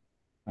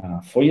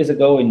 4 years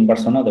ago in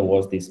Barcelona, there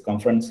was this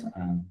conference,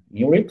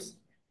 NeurIPS,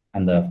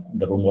 and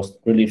the room was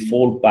really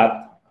full,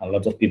 packed. A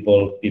lot of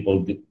people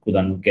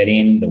couldn't get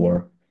in. There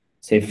were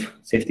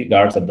safety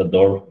guards at the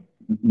door,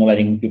 not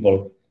letting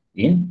people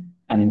in.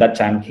 And in that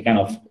time, he kind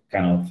of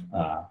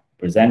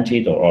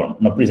presented, or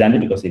not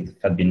presented because it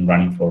had been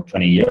running for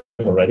 20 years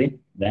already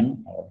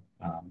then, or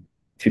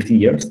 15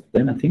 years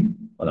then, I think.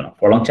 I don't know.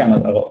 For a long time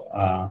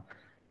ago,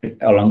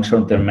 long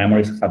short-term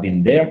memories have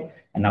been there.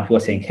 And now he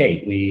was saying,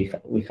 hey,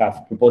 we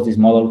have proposed this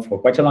model for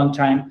quite a long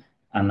time.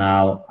 And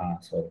now,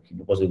 so he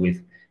proposed it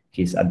with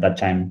his, at that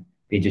time,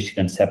 PhD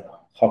student Sepp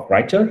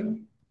Hochreiter.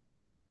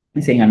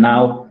 He's saying, and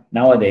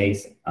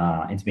nowadays,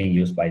 it's being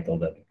used by all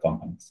the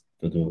companies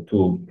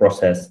to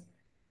process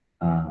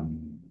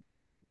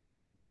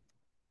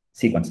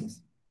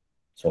sequences.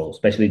 So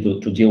especially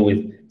to deal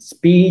with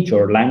speech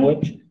or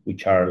language,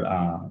 which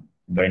are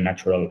very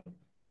natural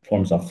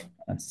forms of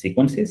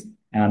sequences.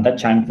 And at that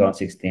time,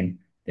 2016,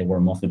 they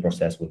were mostly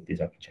processed with these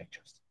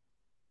architectures.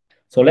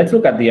 So let's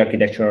look at the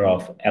architecture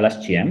of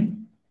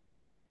LSTM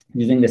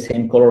using the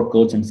same color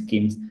codes and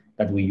schemes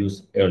that we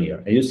used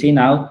earlier. As you see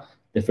now,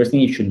 the first thing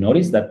you should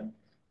notice that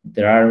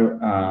there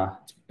are,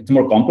 it's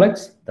more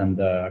complex than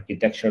the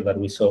architecture that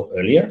we saw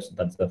earlier. So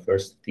that's the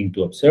first thing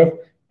to observe,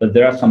 but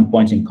there are some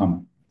points in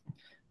common.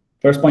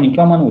 First point in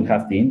common, we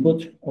have the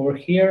input over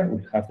here,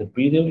 we have the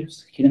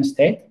previous hidden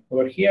state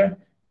over here,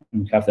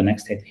 and we have the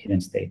next state hidden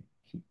state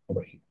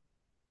over here.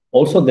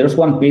 Also, there's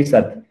one piece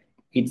that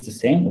it's the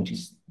same, which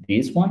is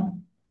this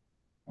one.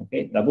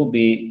 Okay, that will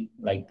be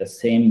like the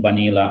same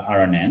vanilla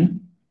RNN.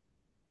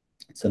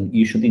 So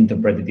you should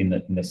interpret it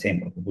in the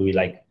same way. It will be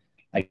like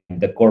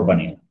the core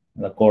vanilla,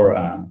 the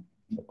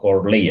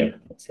core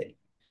layer, let's say.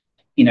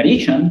 In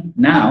addition,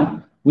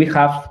 now we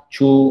have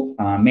two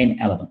main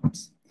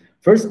elements.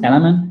 First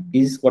element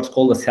is what's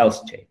called the cell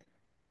state.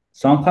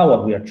 Somehow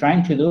what we are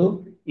trying to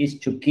do is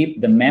to keep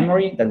the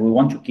memory that we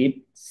want to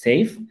keep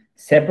safe,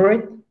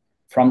 separate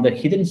from the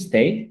hidden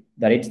state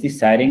that it's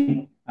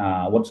deciding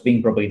what's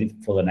being propagated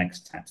for the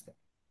next time step.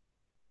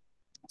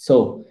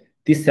 So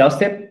this cell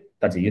step,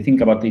 that's it. You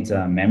think about its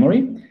memory,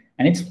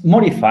 and it's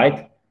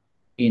modified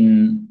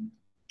in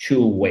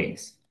two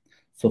ways.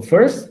 So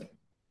first,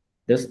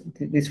 there's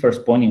this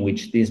first point in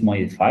which this is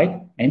modified,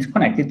 and it's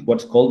connected to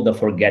what's called the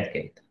forget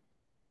gate.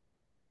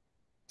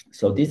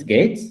 So these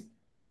gates,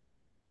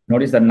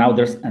 notice that now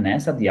there's an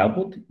S at the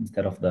output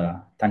instead of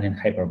the tangent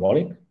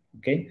hyperbolic.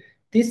 Okay,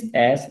 this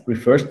S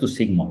refers to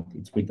sigmoid.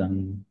 It's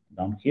written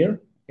down here,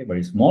 okay,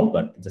 very small,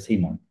 but it's a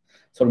sigmoid.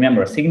 So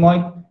remember, a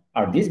sigmoid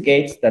are these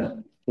gates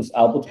whose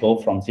outputs go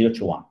from 0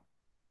 to 1.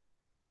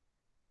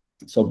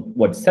 So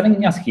what's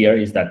telling us here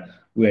is that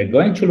we're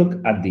going to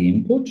look at the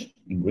input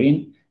in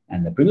green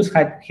and the previous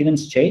hidden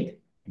state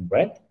in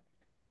red.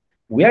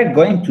 We are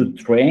going to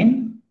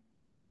train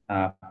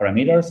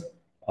parameters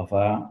of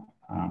a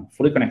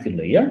fully connected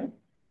layer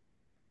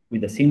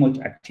with the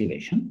sigmoid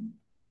activation,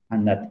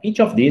 and that each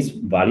of these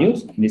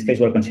values, in this case,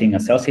 we're considering a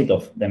cell state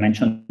of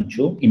dimension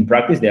 2. In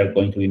practice, they are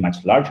going to be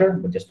much larger,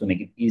 but just to make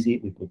it easy,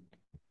 we put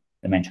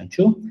dimension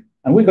 2.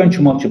 And we're going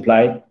to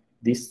multiply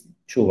these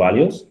two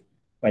values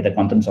by the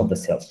contents of the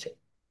cell state.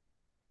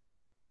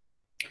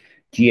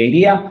 The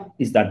idea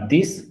is that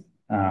this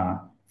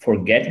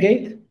forget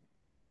gate,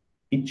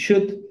 it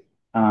should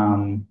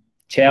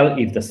tell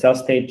if the cell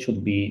state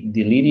should be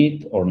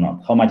deleted or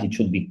not, how much it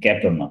should be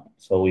kept or not.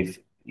 So if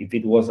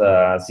it was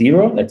a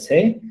 0, let's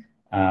say,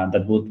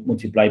 that would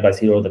multiply by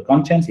 0 the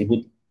contents, it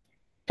would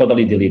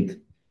totally delete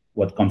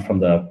what comes from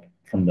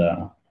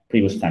the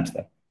previous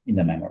timestamp in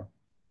the memory.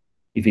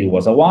 If it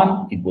was a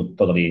 1, it would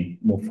totally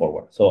move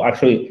forward. So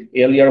actually,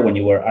 earlier when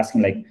you were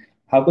asking, like,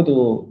 how could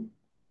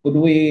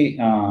we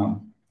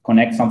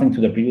connect something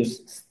to the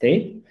previous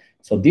state?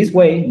 So this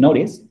way,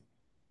 notice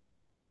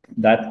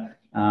that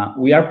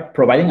we are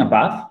providing a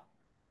path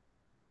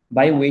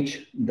by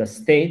which the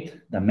state,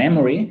 the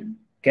memory,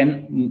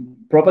 can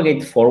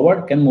propagate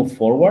forward, can move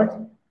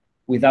forward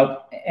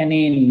without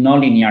any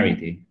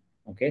nonlinearity.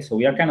 Okay, so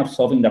we are kind of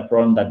solving the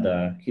problem that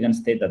the hidden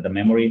state, that the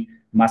memory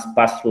must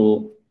pass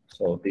through.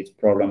 So this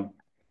problem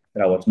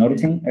that I was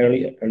noticing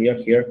earlier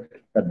here,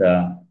 that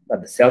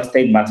the cell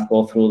state must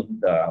go through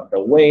the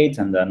weights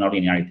and the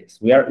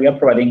nonlinearities. We are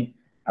providing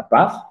a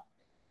path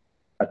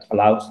that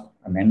allows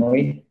a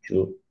memory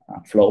to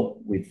flow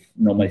with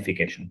no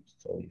modification.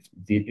 So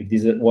if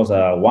this was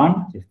a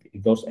 1,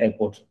 if those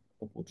outputs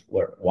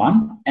were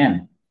 1,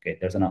 and okay,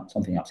 there's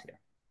something else here.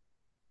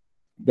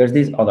 There's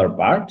this other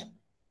part,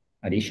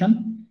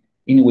 addition,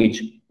 in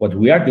which what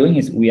we are doing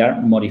is we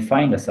are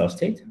modifying the cell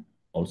state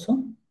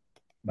also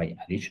by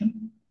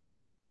addition,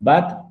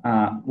 but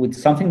with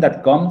something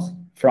that comes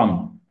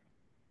from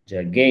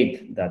the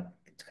gate that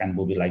can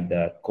be like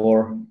the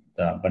core,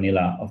 the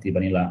vanilla of the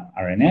vanilla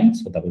RNN.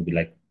 So that would be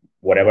like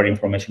whatever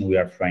information we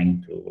are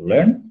trying to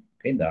learn,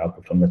 okay, the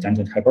output from the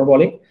tangent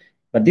hyperbolic.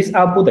 But this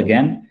output,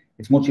 again,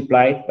 is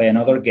multiplied by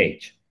another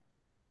gate.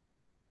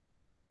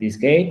 This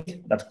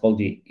gate, that's called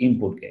the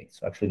input gate.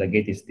 So actually the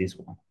gate is this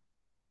one.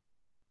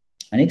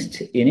 And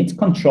it's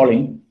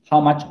controlling how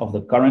much of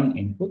the current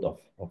input of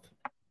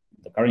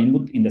the current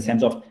input in the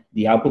sense of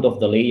the output of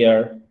the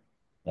layer,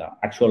 the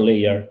actual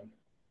layer,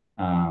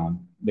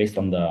 based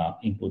on the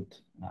input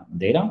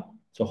data.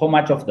 So how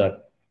much of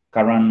the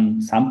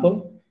current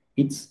sample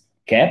it's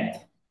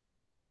kept,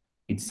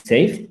 it's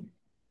saved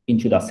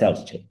into the cell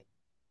state.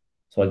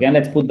 So again,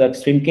 let's put the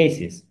extreme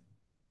cases.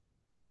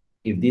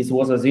 If this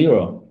was a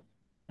 0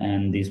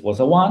 and this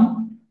was a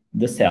 1,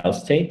 the cell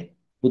state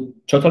would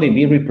totally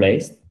be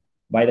replaced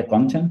by the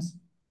contents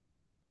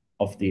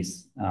of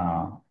this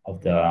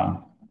of the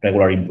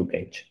regular input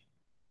gate.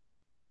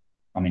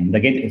 I mean, the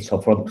gate is so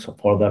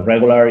for the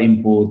regular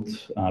input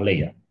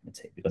layer,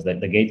 let's say, because the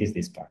gate is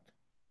this part.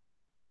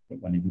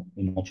 When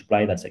we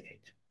multiply, that's a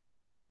gate.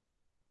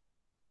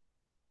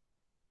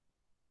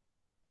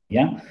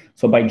 Yeah.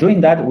 So by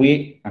doing that,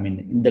 I mean,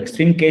 in the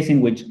extreme case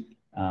in which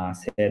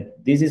said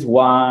this is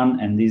 1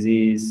 and this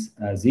is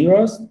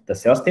zeros, the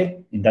cell state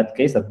in that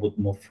case that would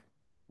move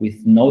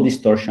with no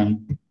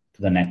distortion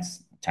to the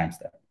next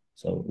timestamp.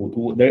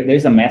 So there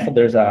is a method,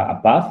 there's a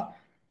path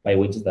by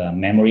which the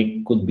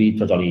memory could be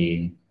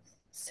totally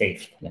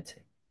safe, let's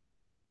say.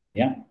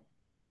 Yeah.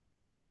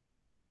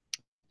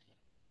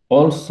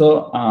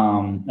 Also,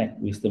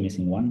 we're still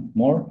missing one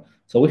more.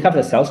 So we have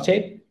the cell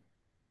state,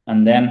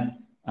 and then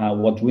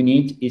what we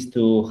need is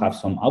to have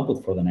some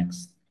output for the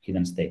next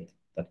hidden state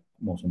that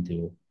moves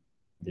into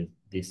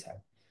this side.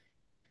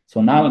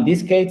 So now in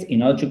this case,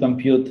 in order to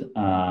compute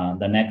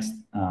the next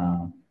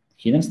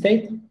hidden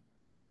state,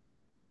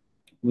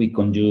 we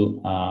can do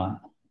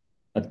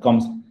that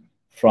comes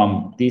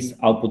from this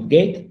output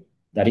gate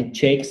that it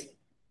checks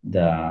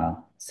the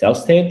cell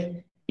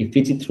state, it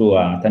feeds it through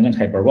a tangent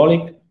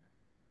hyperbolic,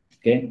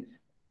 okay,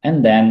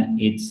 and then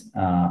it's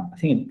I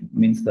think it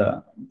means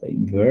the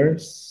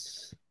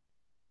inverse.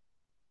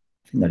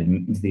 I think that it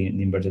means the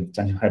inverted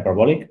tangent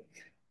hyperbolic,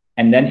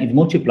 and then it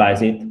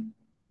multiplies it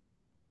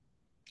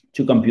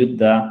to compute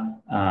the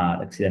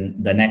let's see,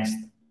 the next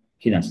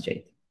hidden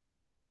state.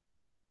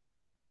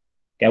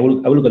 Okay, I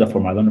will look at the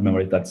formula. I don't remember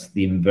if that's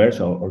the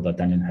inverse or the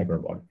tangent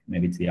hyperbolic.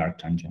 Maybe it's the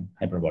arctangent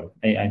hyperbolic.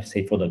 I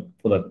say for the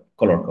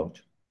color code.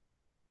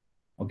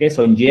 Okay,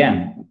 so in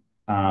GN,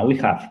 we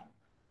have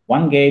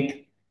one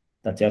gate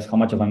that tells how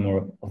much of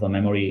the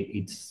memory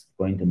it's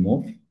going to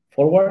move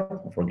forward,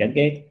 or forget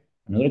gate.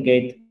 Another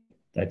gate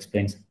that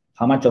explains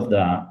how much of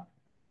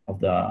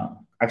the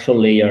actual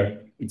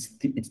layer it's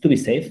to be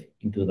saved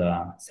into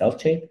the cell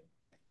state,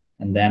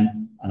 and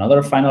then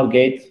another final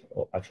gate,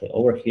 or actually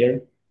over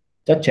here,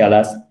 that tell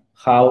us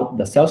how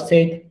the cell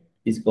state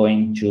is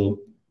going to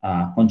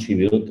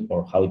contribute,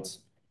 or how it's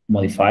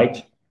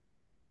modified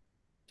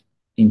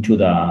into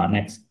the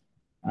next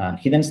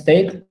hidden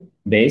state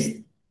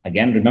based,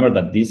 again, remember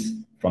that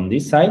from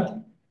this side,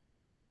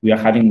 we are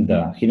having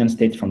the hidden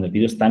state from the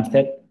previous time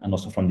step and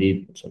also from the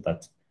input. So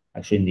that's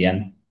actually in the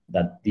end,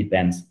 that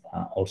depends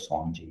also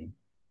on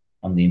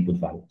the input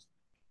values.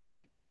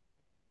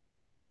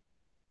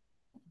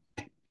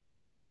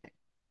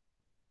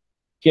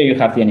 Here you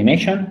have the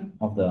animation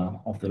of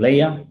the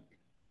layer.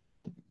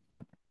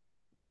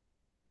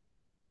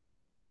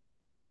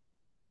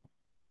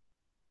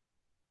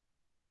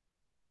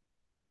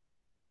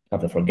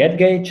 Have the forget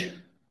gate.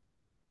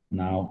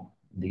 Now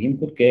the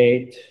input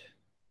gate.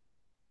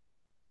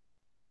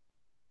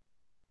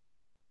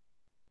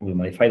 We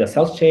modify the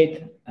cell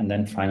state, and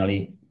then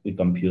finally we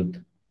compute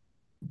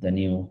the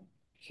new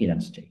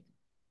hidden state.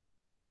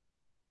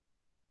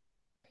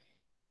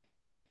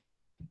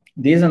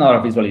 This is another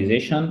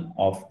visualization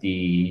of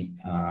the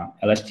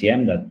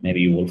LSTM that maybe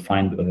you will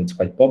find because it's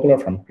quite popular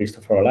from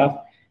Christopher Olaf.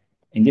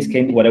 In this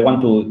case, what I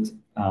want to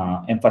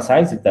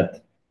emphasize is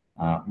that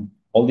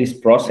all this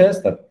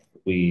process that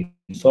we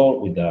saw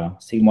with the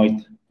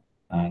sigmoid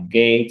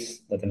gates,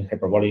 that are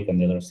hyperbolic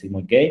and the other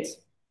sigmoid gates,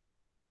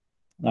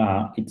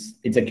 it's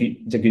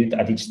executed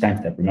at each time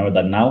step. Remember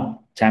that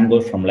now time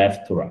goes from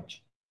left to right.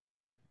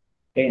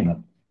 Okay,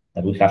 and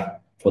that we have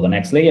for the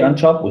next layer on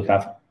top, we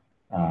have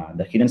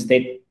the hidden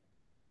state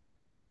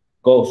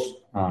goes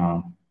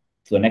to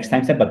the next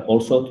time step, but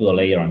also to the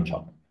layer on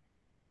top,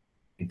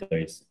 if there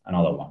is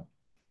another one.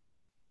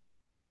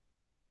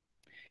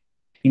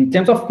 In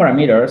terms of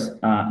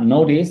parameters,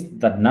 notice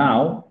that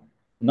now,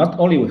 not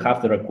only we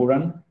have the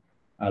recurrent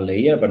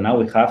layer, but now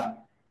we have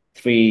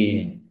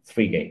three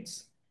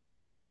gates.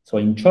 So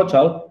in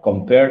total,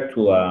 compared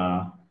to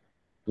a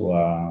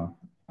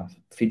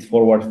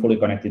feed-forward fully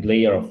connected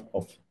layer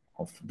of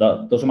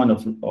those amount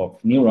of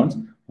neurons,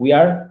 we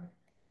are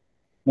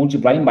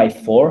multiplying by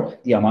 4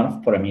 the amount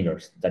of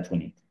parameters that we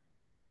need.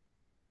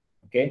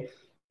 Okay,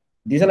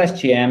 this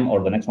LSTM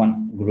or the next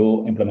one,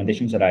 GRU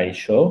implementations that I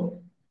show,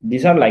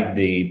 these are like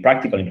the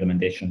practical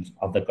implementations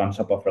of the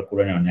concept of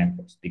recurrent neural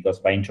networks, because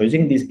by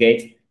introducing these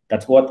gates,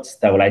 that's what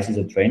stabilizes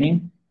the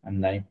training,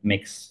 and then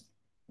it's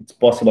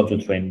possible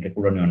to train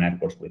recurrent neural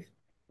networks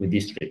with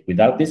this trick.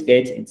 Without these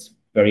gates, it's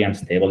very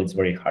unstable. It's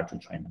very hard to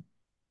train them.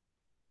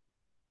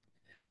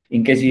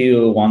 In case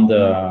you want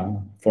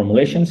the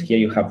formulations, here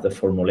you have the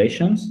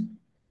formulations.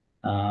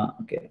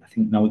 Okay, I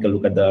think now we can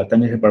look at the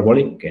tangent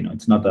hyperbolic. Okay, no,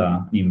 it's not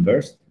an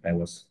inverse. I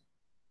was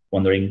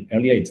wondering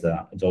earlier. It's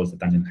always the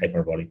tangent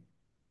hyperbolic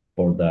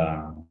for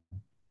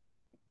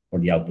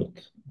the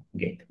output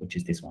gate, which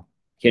is this one.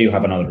 Here you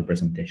have another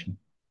representation.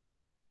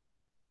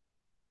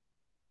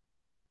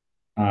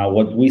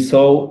 What we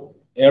saw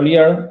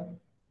earlier,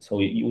 so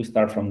we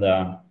start from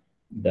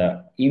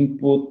the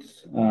input.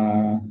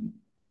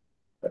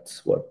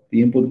 That's what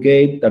the input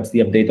gate. That's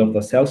the update of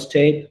the cell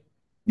state.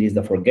 This is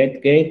the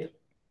forget gate.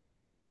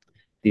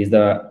 This is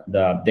the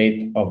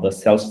update of the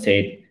cell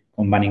state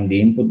combining the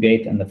input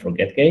gate and the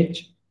forget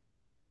gate.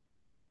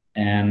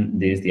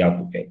 And this is the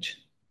output gate.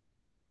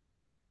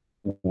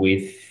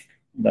 With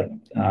that,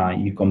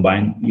 you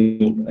combine,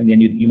 and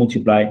then you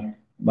multiply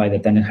by the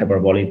tangent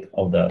hyperbolic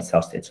of the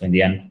cell state. So in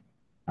the end,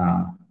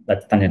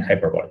 that's tangent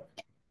hyperbolic.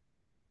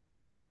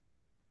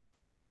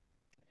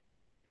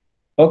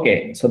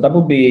 Okay, so that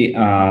would be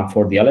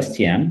for the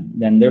LSTM.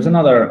 Then there's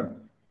another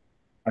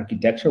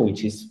architecture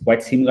which is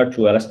quite similar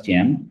to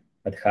LSTM,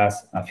 but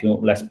has a few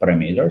less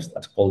parameters.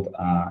 That's called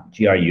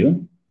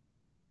GRU.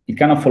 It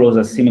kind of follows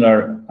a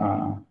similar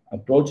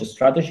approach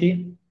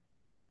strategy.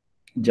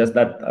 Just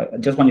that I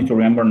just want you to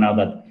remember now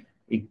that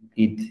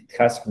it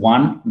has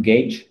one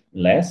gauge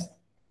less,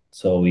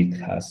 so it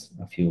has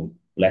a few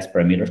less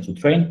parameters to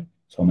train.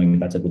 So maybe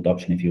that's a good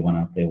option if you want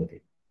to play with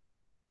it.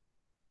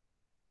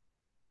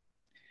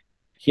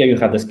 Here you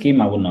have the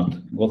scheme. I will not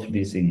go through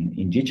this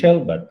in detail,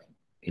 but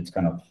it's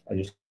kind of,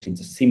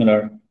 it's a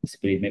similar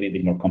spirit, maybe a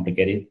bit more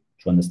complicated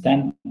to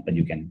understand, but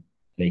you can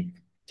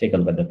take a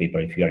look at the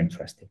paper if you are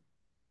interested.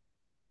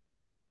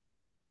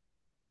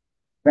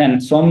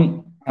 Then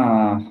some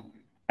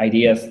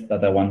ideas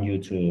that I want you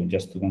to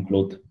just to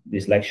conclude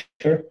this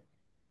lecture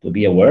to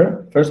be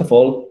aware. First of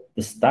all,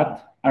 the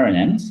stacked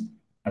RNNs,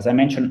 as I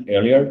mentioned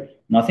earlier,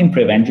 nothing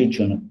prevents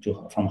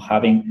you from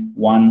having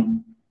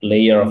one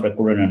layer of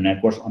recurrent neural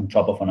networks on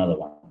top of another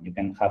one. You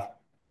can have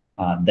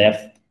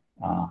depth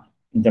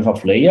in terms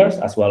of layers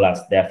as well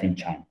as depth in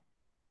time.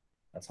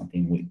 That's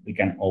something we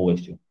can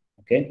always do.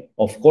 Okay.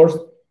 Of course,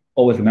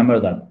 always remember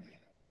that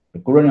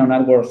recurrent neural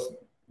networks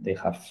they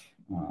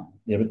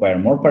require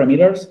more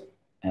parameters,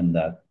 and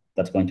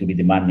that's going to be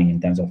demanding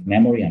in terms of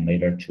memory and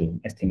later to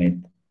estimate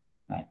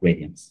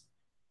gradients.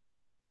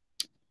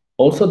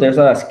 Also, there's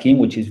a scheme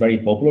which is very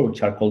popular,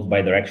 which are called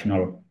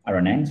bidirectional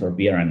RNNs or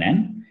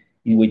BRNN,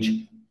 in which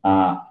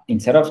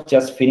instead of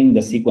just fitting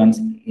the sequence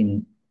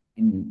in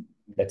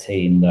let's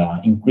say in the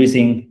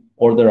increasing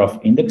order of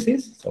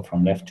indexes, so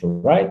from left to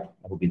right,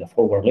 that would be the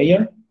forward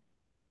layer.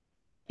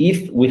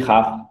 If we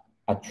have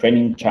a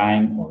training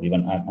time or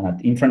even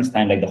an inference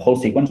time like the whole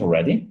sequence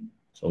already,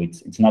 so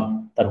it's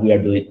not that we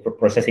are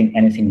processing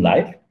anything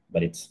live,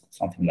 but it's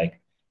something like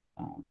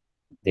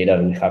data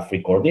that we have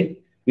recorded.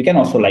 We can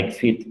also like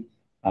fit,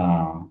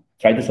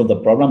 try to solve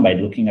the problem by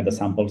looking at the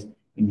samples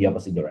in the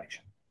opposite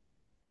direction.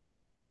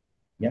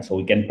 Yeah, so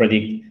we can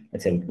predict,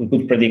 let's say we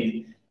could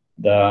predict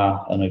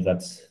I don't know if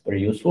that's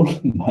very useful,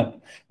 but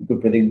we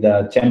could predict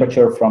the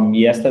temperature from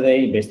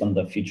yesterday based on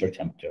the future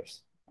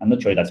temperatures. I'm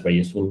not sure that's very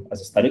useful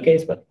as a study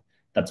case, but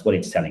that's what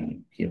it's telling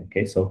you here.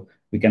 Okay, so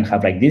we can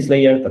have like this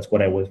layer. That's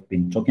what I've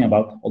been talking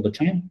about all the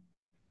time,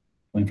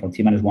 going from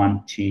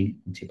T-1, T,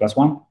 and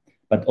T+1.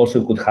 But also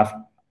we could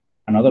have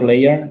another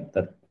layer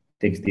that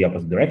takes the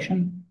opposite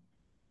direction.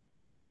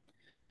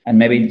 And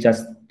maybe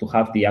just to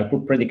have the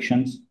output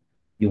predictions,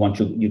 you want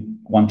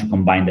to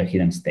combine the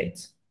hidden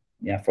states.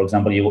 Yeah, for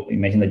example, you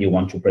imagine that you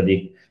want to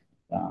predict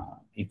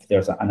if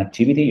there's an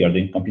activity, you're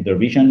doing computer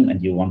vision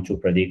and you want to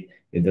predict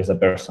if there's a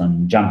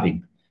person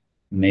jumping.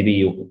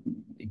 Maybe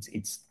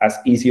it's as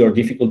easy or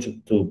difficult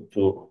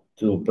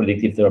to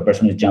predict if the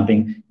person is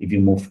jumping if you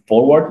move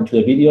forward into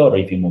the video or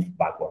if you move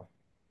backward.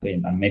 Okay?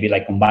 And maybe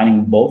like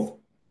combining both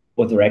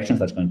directions,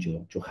 that's going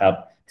to help,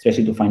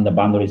 especially to find the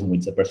boundaries in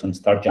which the person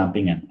starts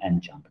jumping and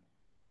end jumping.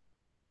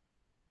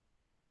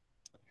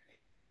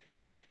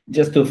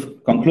 Just to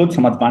conclude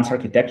some advanced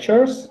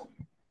architectures.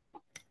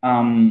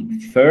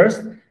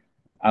 First,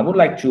 I would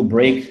like to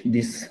break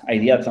this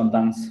idea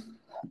sometimes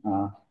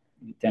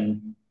you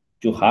tend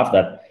to have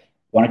that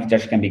one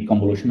architecture can be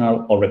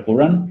convolutional or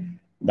recurrent.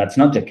 That's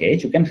not the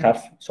case. You can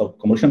have, so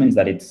convolution means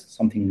that it's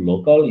something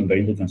local,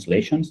 invariant to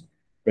translations.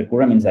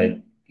 Recurrent means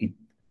that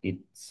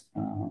it's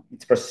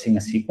processing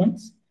a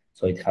sequence.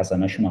 So it has a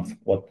notion of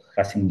what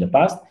has seen in the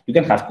past. You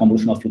can have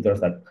convolutional filters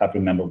that have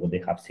remembered what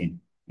they have seen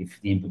if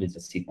the input is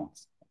a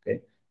sequence.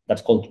 Okay,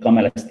 that's called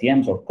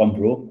COM-LSTMs or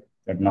COM-RU.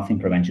 That nothing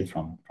prevents you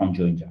from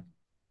doing that.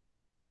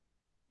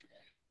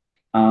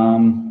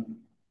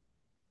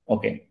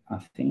 Okay, I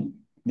think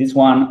this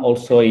one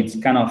also, it's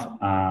kind of,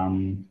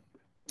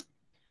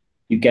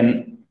 you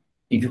can,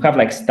 if you have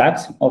like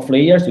stacks of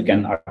layers, you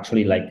can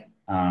actually like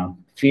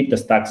feed the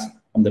stacks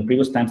on the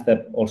previous time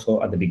step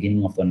also at the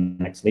beginning of the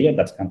next layer.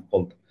 That's kind of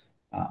called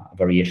a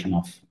variation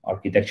of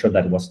architecture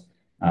that was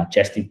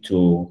tested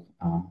to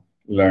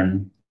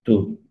learn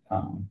to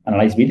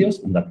analyze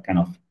videos, and that kind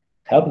of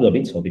helped a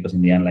bit. So because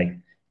in the end, like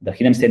the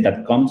hidden state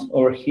that comes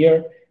over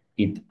here,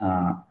 it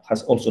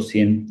has also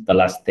seen the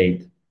last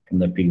state from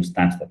the previous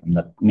time step, and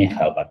that may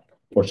help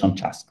for some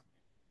tasks.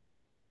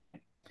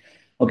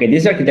 Okay,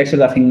 this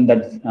architecture, I think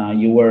that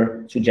you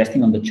were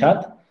suggesting on the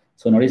chat.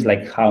 So notice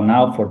like how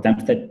now for time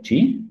step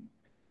T,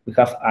 we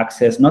have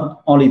access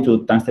not only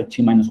to time step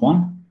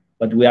T-1,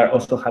 but we are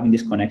also having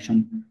this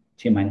connection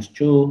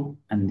T-2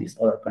 and this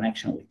other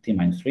connection with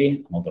T-3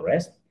 and all the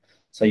rest.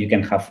 So you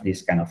can have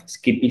this kind of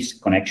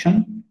skippish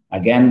connection.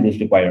 Again, this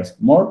requires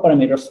more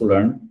parameters to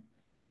learn,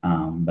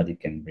 but it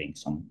can bring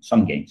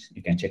some gains.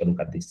 You can take a look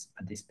at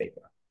this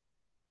paper.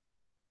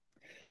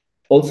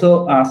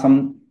 Also,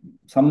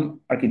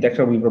 some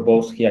architecture we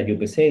proposed here at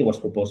UPC was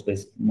proposed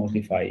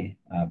mostly by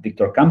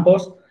Victor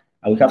Campos.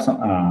 We have some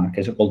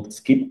architecture called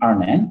skip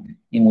RNN,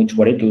 in which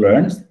what it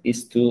learns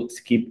is to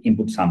skip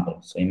input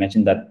samples. So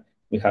imagine that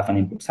we have an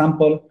input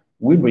sample,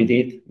 we read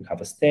it, we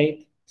have a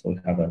state, so we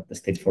have the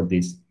state for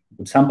this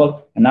input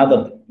sample, and now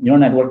the neural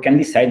network can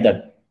decide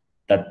that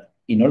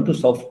in order to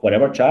solve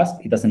whatever task,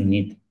 it doesn't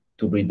need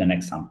to read the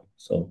next sample.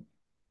 So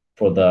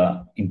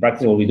in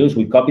practice, what we do is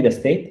we copy the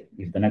state.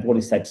 If the network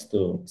decides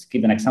to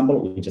skip the next sample,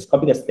 we just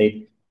copy the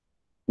state.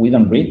 We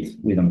don't read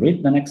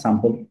the next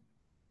sample.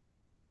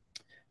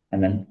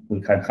 And then we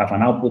can have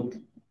an output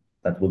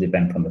that will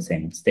depend from the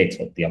same state,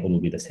 so the output will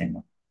be the same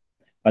one.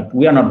 But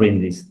we are not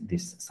reading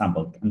this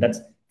sample, and that's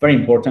very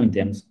important in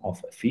terms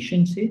of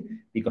efficiency,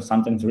 because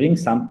sometimes reading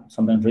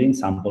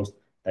samples,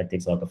 that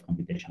takes a lot of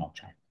computational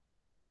time.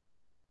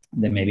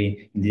 Then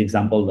maybe in this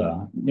example,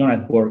 the neural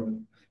network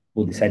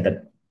will decide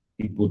that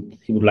he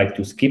would like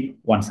to skip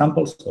one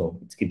sample, so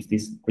it skips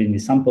reading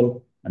this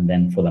sample, and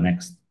then for the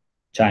next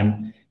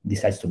time,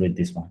 decides to read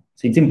this one.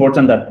 So it's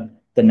important that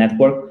the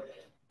network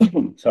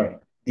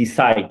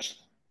decides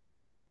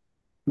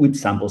which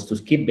samples to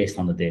skip based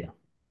on the data.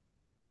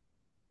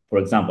 For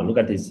example, look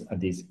at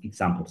these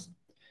examples.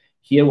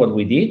 Here, what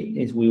we did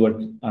is we were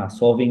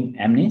solving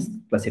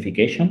MNIST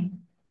classification,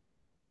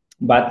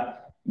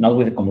 but not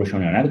with a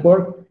convolutional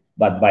network,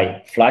 but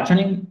by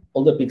flattening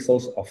all the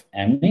pixels of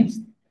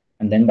MNIST,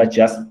 and then by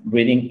just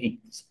reading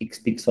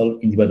each pixel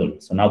individually.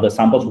 So now the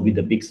samples will be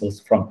the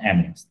pixels from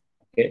MNIST.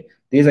 Okay,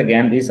 this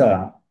is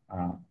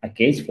a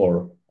case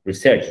for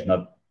research,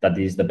 not that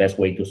this is the best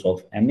way to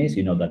solve MNIST.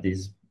 You know that this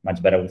is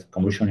much better with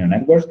convolutional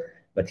networks.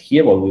 But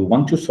here, what we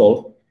want to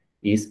solve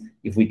is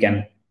if we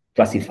can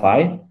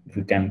classify, if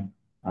we can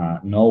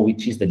know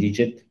which is the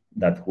digit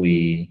that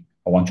we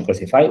want to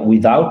classify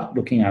without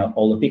looking at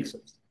all the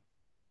pixels.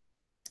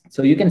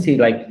 So you can see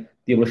like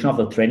the evolution of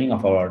the training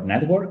of our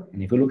network.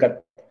 And if you look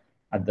at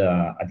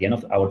the end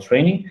of our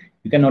training,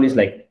 you can notice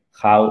like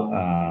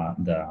how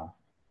the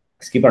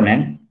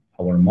skip-RNN,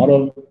 our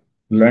model,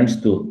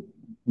 learns to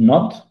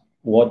not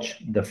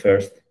watch the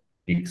first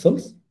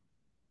pixels,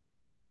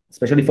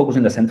 especially focus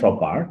on the central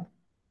part,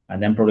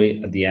 and then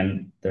probably at the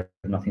end, there's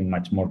nothing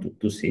much more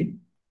to see.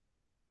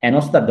 And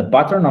also that the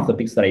pattern of the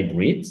pixels that it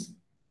reads,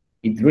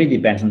 it really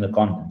depends on the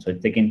content. So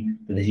it's taking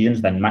the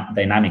decisions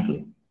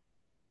dynamically.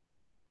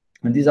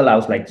 And this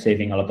allows like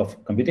saving a lot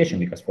of computation,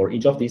 because for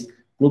each of these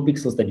blue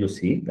pixels that you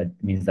see, that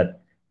means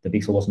that the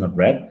pixel was not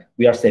read,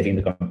 we are saving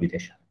the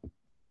computation.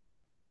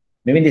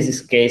 Maybe in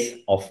this case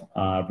of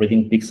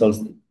reading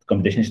pixels,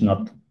 computation is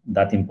not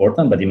that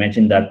important, but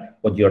imagine that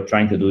what you're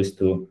trying to do is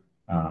to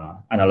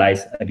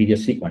analyze a video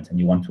sequence, and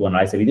you want to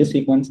analyze a video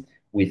sequence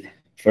with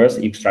first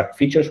you extract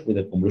features with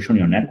a convolutional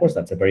neural networks.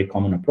 That's a very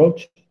common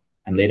approach,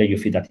 and later you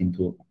feed that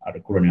into a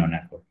recurrent neural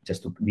network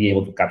just to be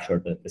able to capture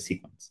the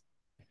sequence.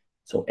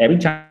 So every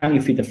time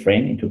you feed a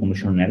frame into a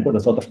convolutional network,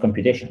 there's a lot of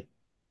computation.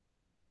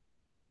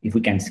 if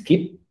we can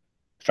skip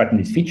extracting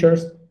these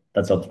features,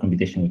 that's a lot of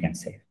computation we can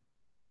save.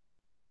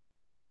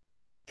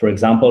 For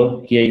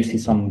example, here you see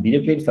some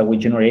video clips that we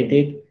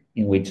generated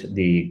in which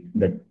the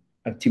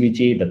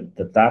activity,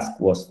 the task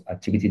was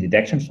activity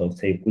detection. So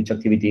say which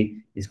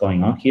activity is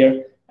going on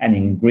here. And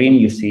in green,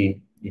 you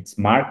see it's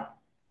marked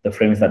the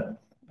frames that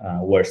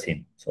were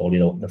seen. So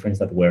the frames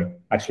that were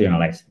actually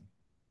analyzed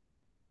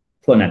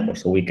for the network.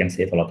 So we can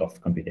save a lot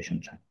of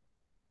computation time.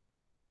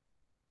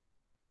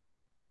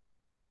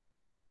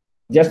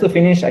 Just to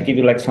finish, I give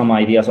you like some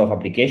ideas of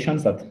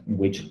applications in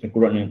which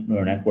recurrent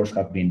neural networks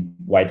have been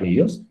widely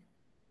used.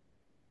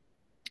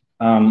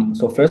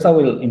 So first, I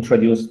will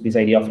introduce this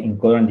idea of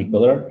encoder and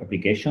decoder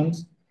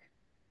applications,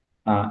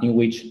 in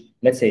which,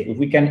 let's say, if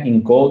we can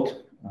encode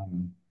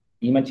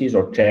images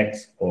or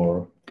text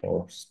or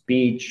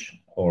speech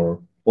or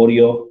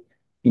audio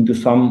into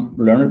some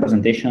learner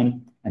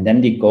representation, and then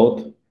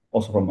decode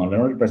also from a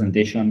learner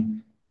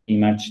representation,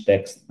 image,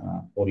 text,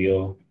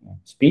 audio,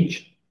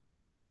 speech,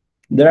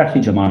 there are a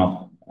huge amount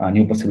of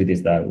new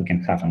possibilities that we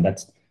can have, and that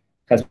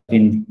has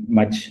been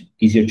much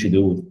easier to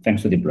do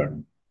thanks to deep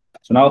learning.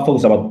 So now I'll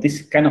focus about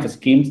this kind of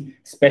schemes,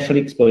 especially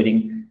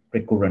exploiting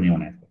recurrent neural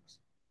networks.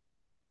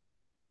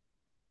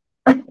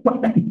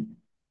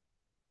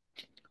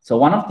 So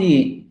one of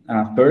the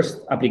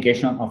first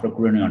application of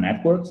recurrent neural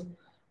networks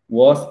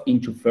was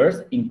into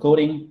first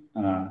encoding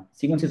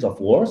sequences of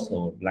words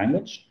or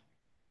language.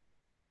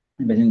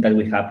 Imagine that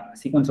we have a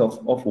sequence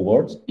of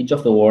words. Each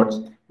of the words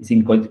is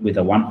encoded with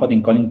a one-hot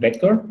encoding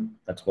vector.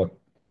 That's what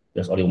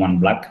there's only one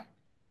black,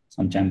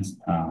 sometimes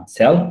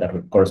cell that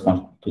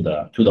corresponds to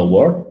the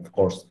word. Of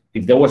course,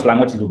 if there was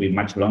language, it would be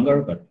much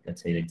longer. But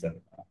let's say it's a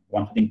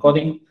one-hot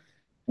encoding.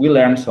 We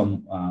learn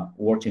some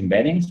word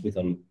embeddings with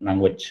a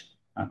language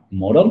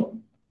model.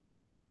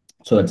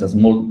 So that's a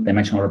small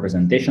dimensional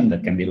representation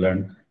that can be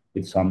learned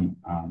with some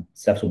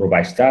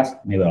self-supervised tasks.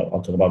 Maybe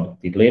I'll talk about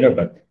it later.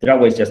 But there are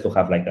ways just to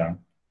have like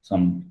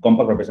some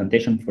compact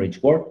representation for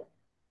each word.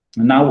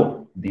 And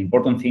now the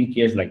important thing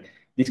here is like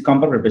this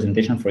compact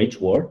representation for each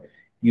word,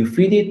 you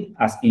feed it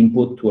as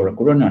input to a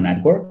recurrent neural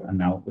network. And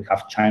now we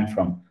have chime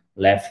from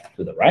left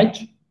to the right.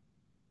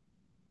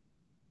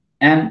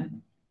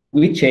 And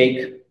we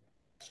check,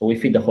 so we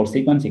feed the whole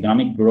sequence.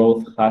 Economic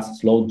growth has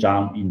slowed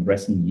down in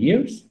recent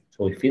years.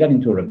 So we feed that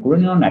into a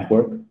recurrent neural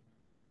network,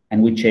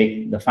 and we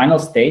check the final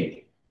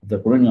state of the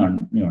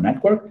recurrent neural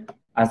network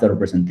as the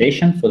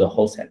representation for the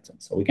whole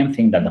sentence. So we can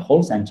think that the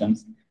whole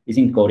sentence is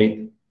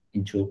encoded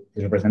into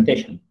this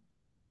representation.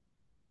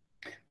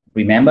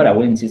 Remember, I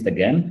will insist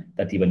again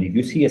that even if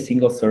you see a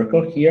single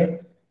circle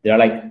here, they are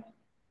like,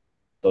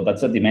 so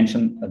that's a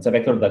dimension, that's a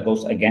vector that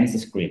goes against the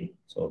screen.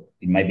 So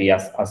it might be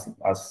as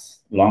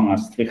long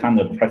as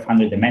 300,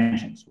 500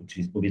 dimensions, which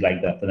would be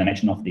like the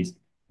dimension of this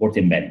word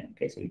embedding.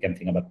 Okay, so you can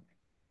think about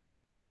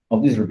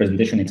of this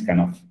representation. It's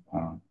kind of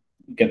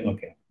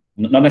okay,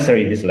 not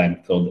necessarily this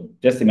length. So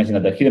just imagine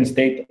that the hidden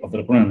state of the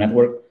recurrent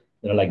network,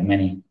 there are like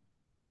many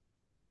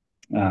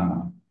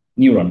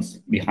neurons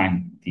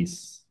behind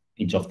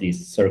each of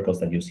these circles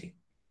that you see.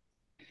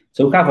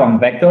 So we have one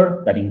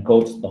vector that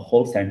encodes the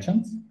whole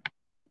sentence.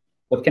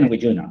 What can we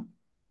do now?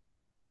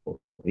 What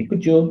we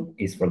could do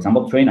is, for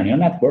example, train a neural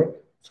network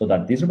so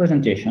that this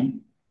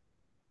representation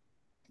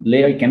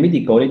later can be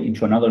decoded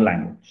into another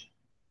language.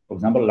 For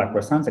example, la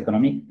croissance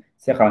économique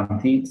s'est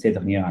ralentie ces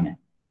dernières années.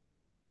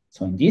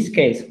 So in this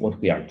case, what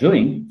we are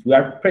doing,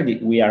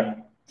 we are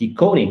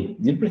decoding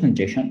this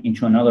representation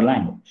into another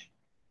language.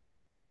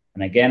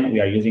 And again, we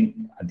are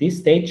using at this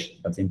stage,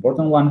 that's the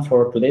important one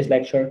for today's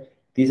lecture,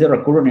 this is a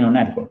recurrent neural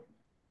network.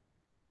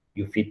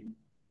 You feed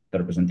the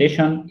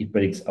representation, it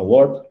predicts a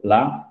word,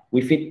 la.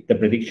 We feed the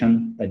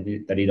prediction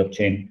that it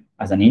obtained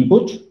as an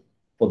input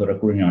for the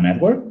recurrent neural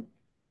network.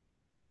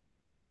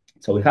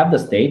 So we have the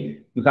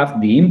state, we have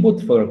the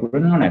input for the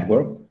recurrent neural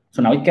network.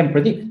 So now it can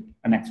predict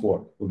a next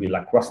word, it will be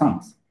like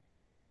croissants.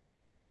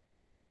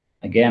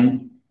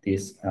 Again,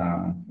 this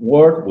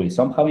word will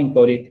somehow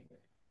encode it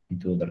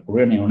into the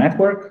recurrent neural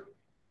network,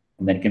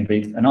 and then it can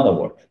predict another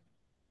word.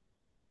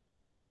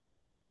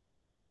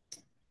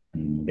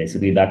 And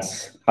basically,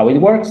 that's how it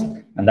works.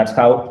 And that's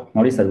how,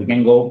 notice that we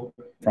can go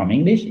from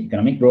English,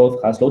 economic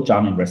growth has slowed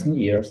down in recent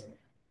years,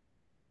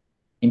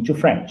 into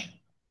French,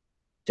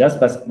 just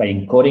by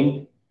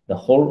encoding the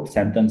whole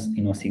sentence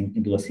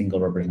into a single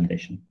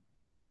representation.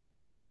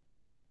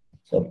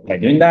 So by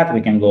doing that,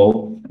 we can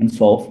go and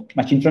solve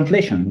machine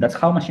translation. That's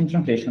how machine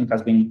translation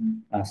has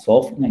been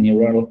solved in a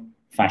neural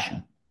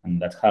fashion. And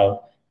that's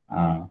how,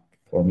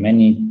 for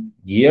many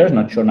years,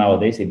 not sure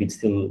nowadays if it's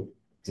still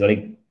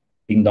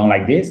being done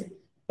like this,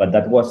 but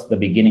that was the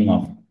beginning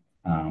of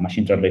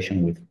machine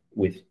translation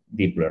with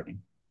deep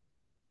learning.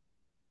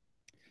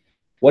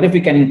 What if we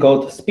can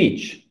encode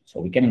speech? So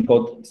we can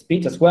encode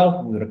speech as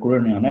well with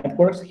recurrent neural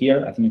networks.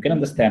 Here, I think you can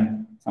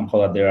understand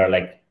somehow that there are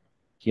like,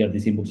 here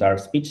these inputs are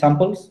speech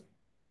samples,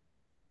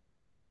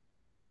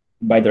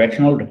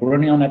 bidirectional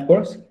recurrent neural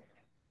networks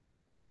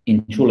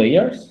in 2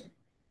 layers,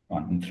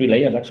 in 3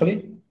 layers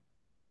actually.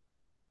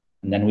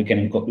 And then we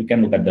can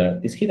look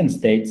at these hidden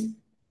states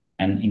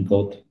and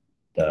encode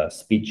the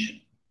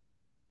speech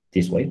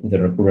this way with the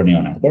recurrent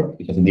neural network,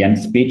 because in the end,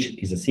 speech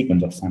is a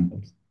sequence of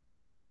samples.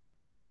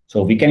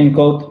 So we can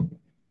encode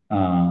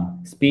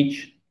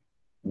speech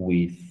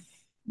with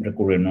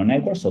recurrent neural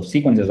networks, so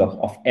sequences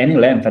of any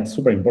length. That's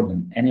super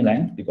important, any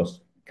length,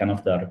 because kind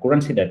of the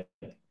recurrency that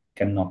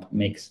cannot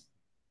mix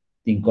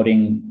the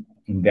encoding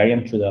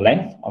invariant to the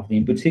length of the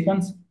input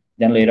sequence.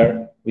 Then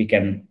later we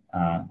can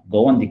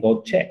go and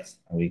decode checks.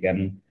 We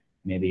can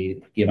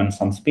maybe, given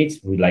some speech,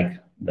 we like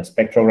the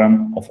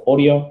spectrogram of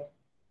audio,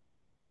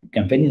 you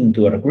can feed it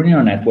into a recurrent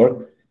neural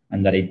network,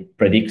 and that it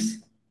predicts.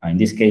 In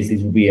this case,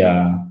 this would be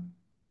a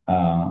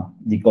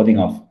decoding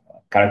of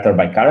character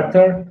by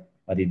character,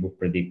 but it would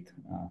predict.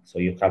 So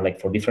you have like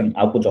for different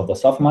outputs of the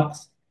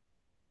softmax,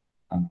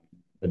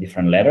 the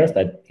different letters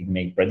that it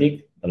may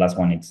predict. The last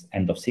one is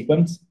end of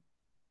sequence.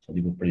 So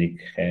it will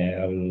predict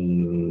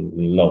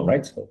low,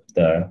 right? So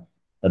the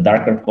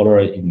darker color,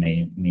 it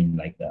may mean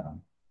like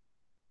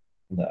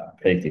the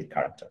predicted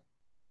character.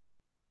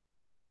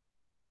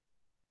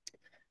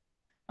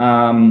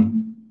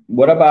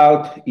 What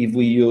about if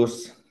we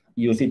use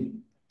it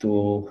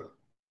to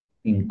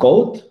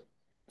encode?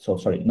 So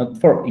sorry, not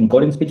for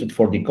encoding speech, but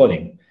for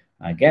decoding.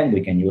 Again,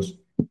 we can use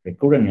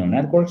recurrent neural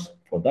networks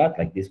for that,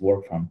 like this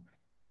work from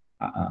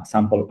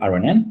sample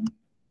RNN,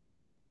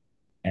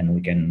 and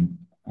we can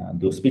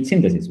do speech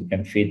synthesis. We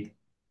can feed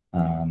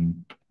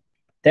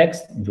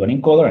text into an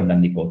encoder and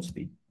then decode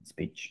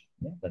speech.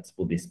 Yeah, let's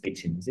put this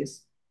speech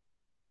synthesis.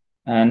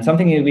 And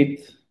something a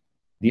bit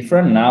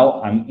different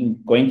now.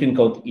 I'm going to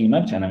encode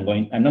image, and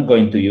I'm not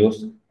going to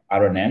use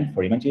RNN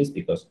for images,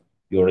 because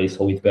you already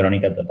saw with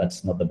Veronica that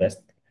that's not the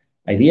best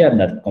idea, and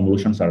that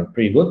convolutions are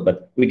pretty good.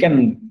 But we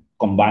can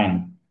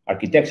combine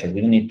architectures.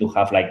 We don't need to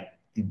have like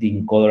the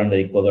encoder and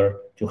the decoder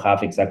to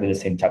have exactly the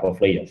same type of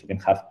layers. You can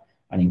have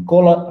an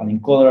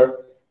encoder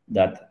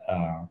that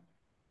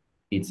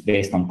it's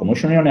based on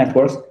convolutional neural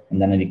networks,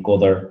 and then a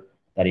decoder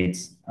that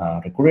it's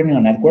recurrent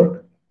neural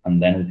network,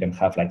 and then we can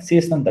have like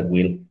systems that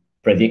will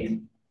predict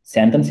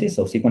sentences,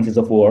 so sequences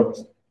of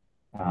words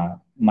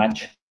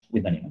match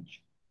with an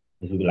image.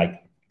 This will be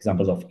like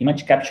examples of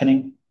image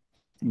captioning,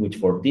 in which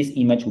for this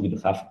image we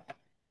will have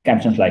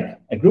captions like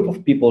a group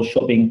of people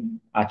shopping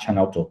at an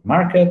auto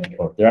market,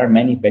 or there are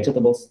many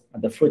vegetables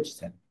at the fruit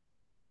stand.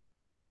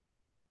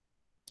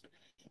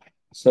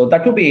 So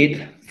that could be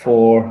it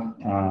for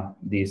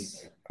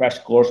this crash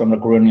course on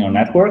recurrent neural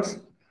networks.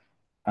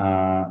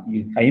 I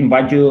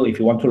invite you, if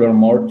you want to learn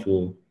more,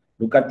 to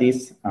look at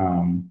this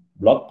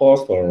blog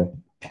post or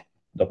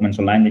documents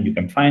online that you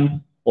can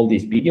find all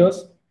these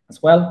videos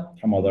as well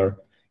from other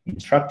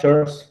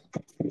instructors.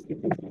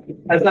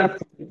 As I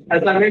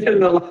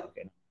mentioned,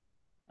 okay.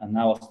 And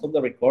now I'll stop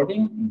the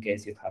recording in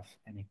case you have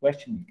any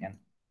question. You can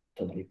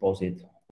totally pause it